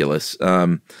ridiculous.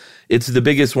 It's the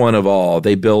biggest one of all.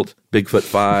 They built Bigfoot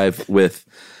 5 with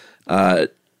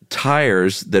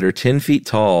tires that are 10 feet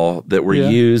tall that were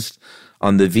used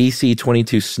on the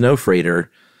VC-22 Snow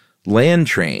Freighter land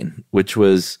train, which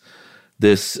was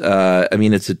this,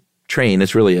 it's a train.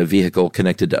 It's really a vehicle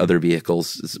connected to other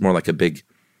vehicles. It's more like a big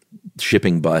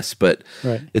shipping bus, but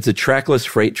it's a trackless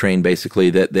freight train, basically,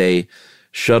 that they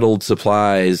shuttled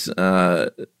supplies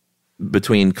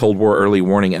between Cold War early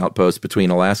warning outposts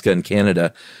between Alaska and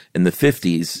Canada in the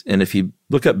 50s. And if you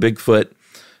look up Bigfoot,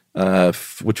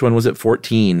 which one was it?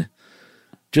 14.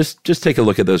 Just take a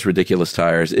look at those ridiculous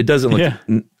tires. It doesn't look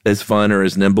as fun or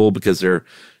as nimble because they're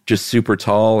just super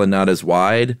tall and not as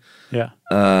wide. Yeah.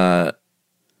 But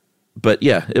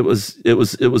yeah, it was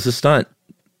a stunt.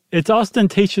 It's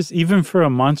ostentatious even for a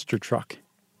monster truck.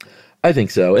 I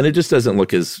think so. And it just doesn't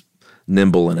look as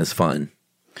nimble and as fun.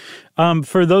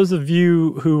 For those of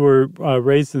you who were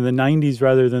raised in the 90s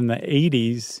rather than the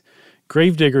 80s,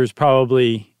 Gravedigger is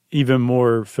probably even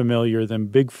more familiar than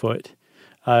Bigfoot.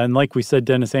 And like we said,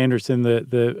 Dennis Anderson,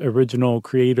 the original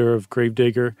creator of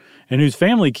Gravedigger, and whose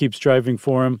family keeps driving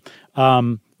for him,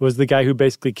 was the guy who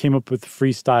basically came up with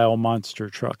freestyle monster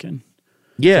trucking.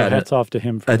 Yeah. So hats off to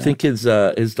him for that. I think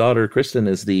his daughter, Kristen,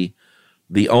 is the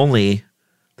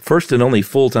first and only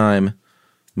full-time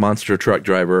monster truck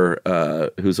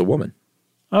driver who's a woman.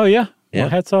 Oh, yeah. Yeah. Well,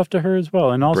 hats off to her as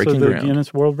well. And also Breaking the ground.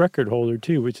 Guinness World Record holder,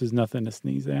 too, which is nothing to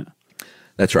sneeze at.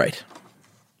 That's right.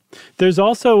 There's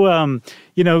also,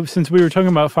 since we were talking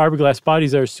about fiberglass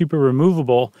bodies that are super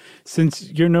removable,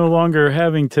 since you're no longer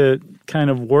having to kind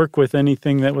of work with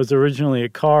anything that was originally a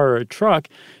car or a truck,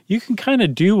 you can kind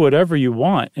of do whatever you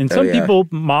want. And some people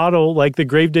model, like the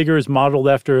Gravedigger is modeled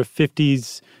after a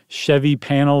 50s Chevy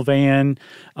panel van.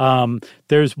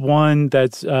 There's one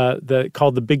that's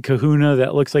called the Big Kahuna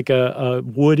that looks like a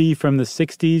Woody from the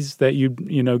 60s that you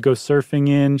go surfing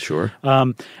in. Sure.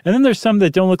 And then there's some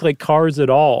that don't look like cars at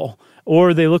all,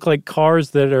 or they look like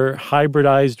cars that are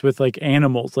hybridized with like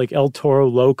animals, like El Toro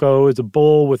Loco is a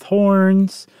bull with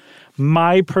horns.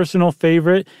 My personal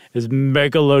favorite is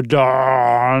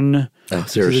Megalodon. Oh,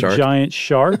 is there a shark? Giant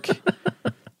shark.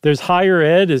 There's Higher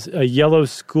Ed is a yellow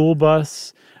school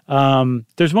bus.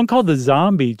 There's one called the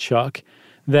Zombie Chuck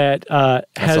that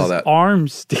has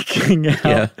arms sticking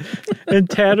out and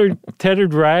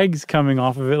tattered rags coming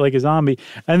off of it like a zombie.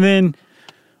 And then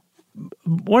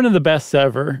one of the best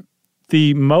ever,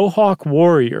 the Mohawk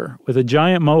Warrior with a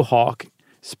giant mohawk,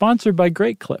 sponsored by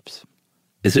Great Clips.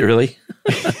 Is it really?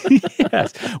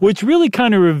 Yes, which really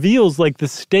kind of reveals like the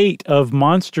state of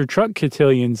monster truck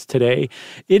cotillions today.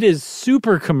 It is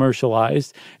super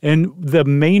commercialized, and the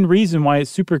main reason why it's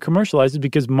super commercialized is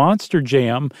because Monster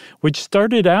Jam, which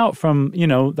started out from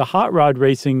the hot rod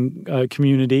racing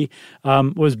community,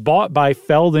 was bought by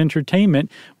Feld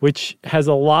Entertainment, which has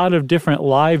a lot of different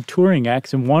live touring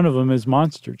acts, and one of them is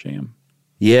Monster Jam.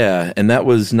 Yeah, and that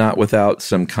was not without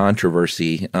some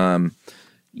controversy.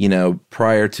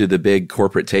 Prior to the big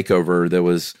corporate takeover,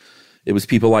 it was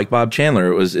people like Bob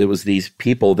Chandler. It was these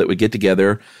people that would get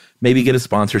together, maybe get a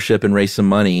sponsorship and raise some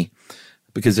money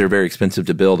because they're very expensive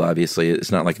to build. Obviously,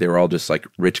 it's not like they were all just like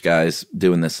rich guys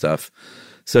doing this stuff.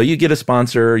 So you get a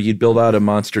sponsor, you'd build out a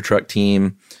monster truck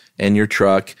team and your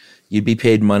truck. You'd be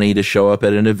paid money to show up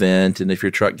at an event, and if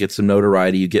your truck gets some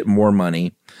notoriety, you get more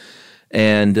money.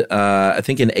 And I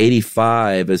think in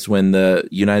 85 is when the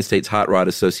United States Hot Rod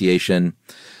Association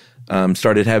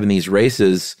started having these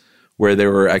races where there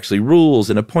were actually rules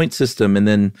and a point system. And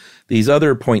then these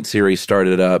other point series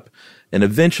started up. And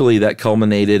eventually that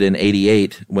culminated in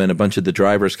 88 when a bunch of the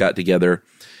drivers got together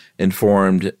and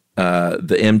formed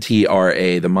the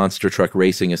MTRA, the Monster Truck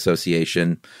Racing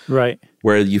Association. Right.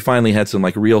 Where you finally had some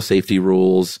like real safety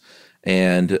rules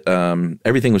and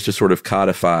everything was just sort of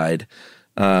codified.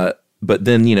 But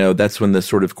then, that's when the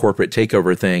sort of corporate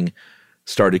takeover thing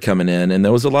started coming in. And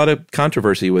there was a lot of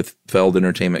controversy with Feld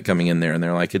Entertainment coming in there. And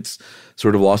they're like, it's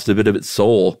sort of lost a bit of its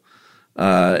soul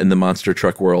in the monster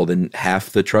truck world. And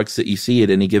half the trucks that you see at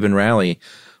any given rally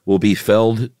will be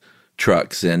Feld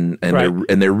trucks. And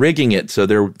they're rigging it so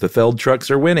the Feld trucks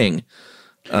are winning,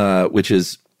 which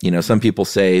is, some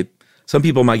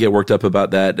people might get worked up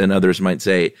about that. And others might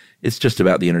say it's just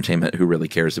about the entertainment. Who really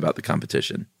cares about the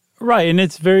competition? Right, and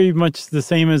it's very much the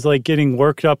same as like getting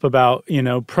worked up about,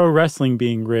 pro wrestling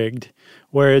being rigged,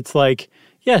 where it's like,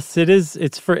 yes, it is.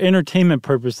 It's for entertainment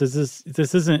purposes.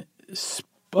 This isn't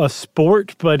a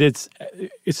sport, but it's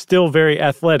still very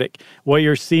athletic. What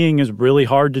you're seeing is really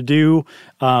hard to do.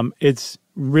 It's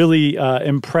really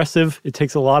impressive. It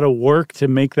takes a lot of work to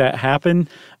make that happen.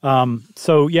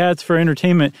 So yeah, it's for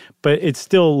entertainment, but it's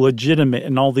still legitimate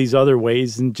in all these other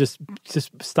ways. And just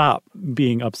stop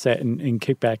being upset and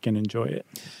kick back and enjoy it.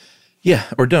 Yeah,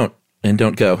 or don't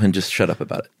go and just shut up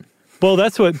about it. Well,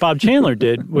 that's what Bob Chandler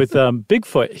did with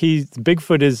Bigfoot.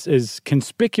 Bigfoot is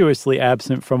conspicuously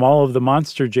absent from all of the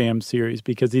Monster Jam series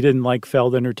because he didn't like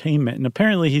Feld Entertainment. And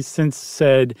apparently he's since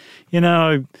said,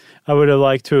 I would have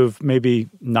liked to have maybe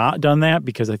not done that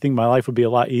because I think my life would be a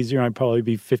lot easier. I'd probably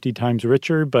be 50 times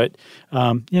richer. But,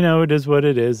 it is what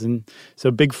it is. And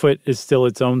so Bigfoot is still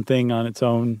its own thing on its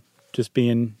own, just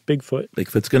being Bigfoot.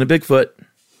 Bigfoot's going to Bigfoot.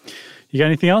 You got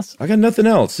anything else? I got nothing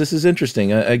else. This is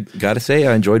interesting. I got to say,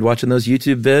 I enjoyed watching those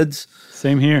YouTube vids.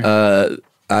 Same here.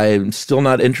 I'm still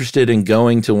not interested in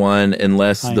going to one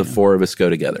unless the four of us go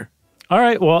together. All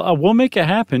right. Well, we'll make it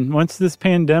happen. Once this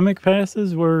pandemic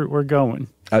passes, we're going.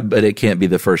 But it can't be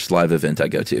the first live event I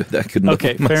go to. That couldn't.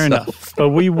 Okay, fair enough.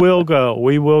 But we will go.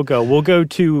 We'll go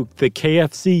to the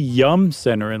KFC Yum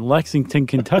Center in Lexington,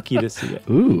 Kentucky to see it.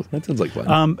 Ooh, that sounds like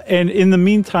fun. And in the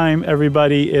meantime,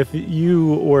 everybody, if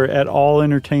you were at all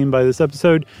entertained by this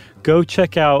episode, go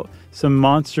check out some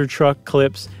monster truck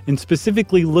clips and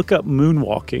specifically look up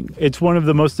moonwalking. It's one of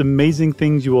the most amazing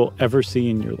things you will ever see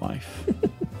in your life.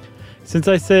 Since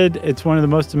I said it's one of the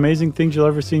most amazing things you'll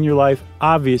ever see in your life,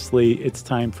 obviously it's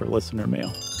time for listener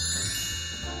mail.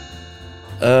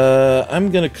 I'm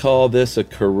going to call this a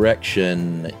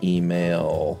correction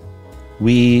email.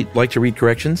 We like to read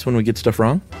corrections when we get stuff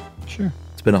wrong. Sure.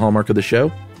 It's been a hallmark of the show.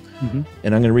 Mm-hmm.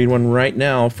 And I'm going to read one right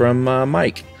now from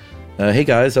Mike. Hey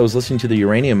guys, I was listening to the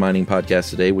uranium mining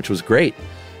podcast today, which was great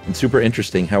and super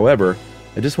interesting. However,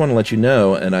 I just want to let you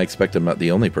know, and I expect I'm not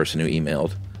the only person who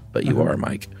emailed, but you are,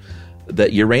 Mike,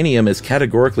 that uranium is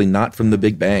categorically not from the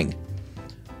Big Bang.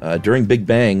 During Big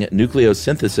Bang,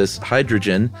 nucleosynthesis,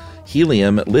 hydrogen,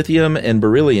 helium, lithium, and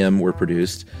beryllium were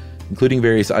produced, including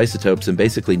various isotopes and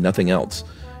basically nothing else.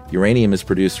 Uranium is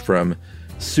produced from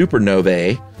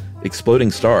supernovae,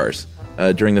 exploding stars.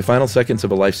 During the final seconds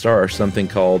of a life star, something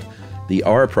called the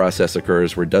R process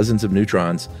occurs where dozens of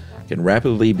neutrons can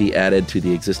rapidly be added to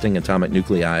the existing atomic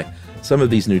nuclei. Some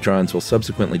of these neutrons will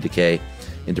subsequently decay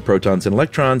into protons and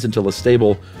electrons until a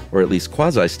stable, or at least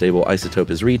quasi-stable,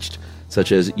 isotope is reached,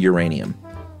 such as uranium.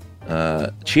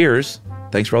 Cheers.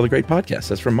 Thanks for all the great podcasts.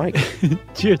 That's from Mike.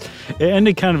 Cheers. It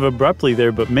ended kind of abruptly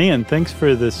there, but man, thanks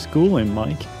for the schooling,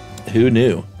 Mike. Who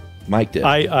knew? Mike did.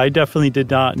 I definitely did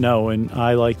not know, and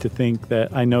I like to think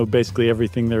that I know basically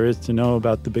everything there is to know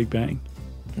about the Big Bang.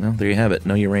 Well, there you have it.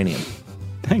 No uranium.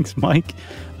 Thanks, Mike.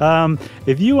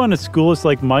 If you want to school us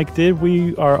like Mike did,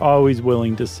 we are always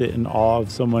willing to sit in awe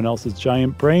of someone else's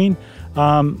giant brain.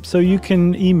 So you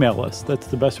can email us. That's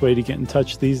the best way to get in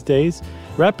touch these days.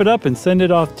 Wrap it up and send it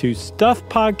off to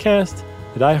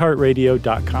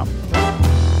stuffpodcast@iheartradio.com.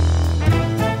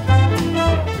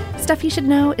 Stuff You Should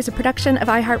Know is a production of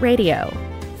iHeartRadio.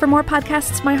 For more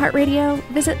podcasts from iHeartRadio,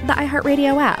 visit the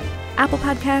iHeartRadio app, Apple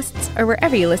Podcasts, or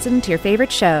wherever you listen to your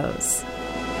favorite shows.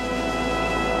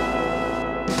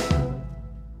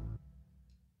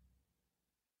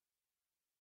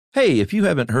 Hey, if you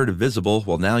haven't heard of Visible,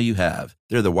 well, now you have.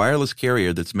 They're the wireless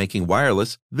carrier that's making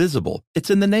wireless visible. It's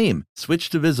in the name. Switch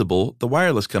to Visible, the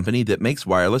wireless company that makes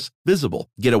wireless visible.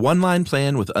 Get a one-line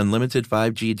plan with unlimited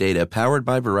 5G data powered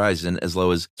by Verizon as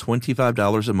low as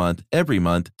 $25 a month every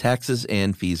month, taxes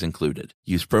and fees included.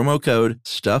 Use promo code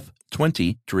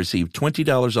STUFF20 to receive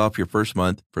 $20 off your first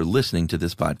month for listening to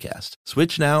this podcast.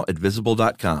 Switch now at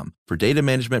Visible.com. For data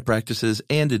management practices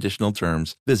and additional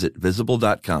terms, visit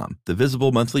Visible.com. The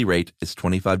Visible monthly rate is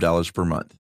 $25 per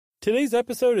month. Today's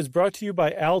episode is brought to you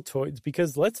by Altoids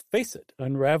because, let's face it,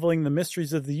 unraveling the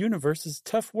mysteries of the universe is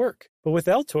tough work. But with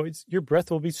Altoids, your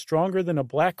breath will be stronger than a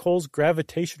black hole's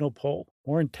gravitational pull,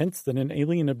 more intense than an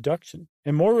alien abduction,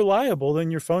 and more reliable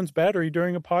than your phone's battery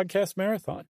during a podcast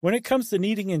marathon. When it comes to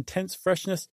needing intense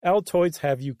freshness, Altoids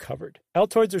have you covered.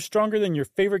 Altoids are stronger than your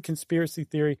favorite conspiracy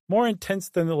theory, more intense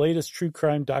than the latest true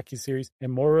crime docuseries,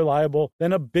 and more reliable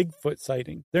than a Bigfoot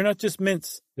sighting. They're not just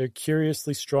mints, they're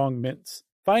curiously strong mints.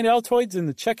 Find Altoids in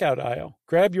the checkout aisle.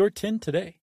 Grab your tin today.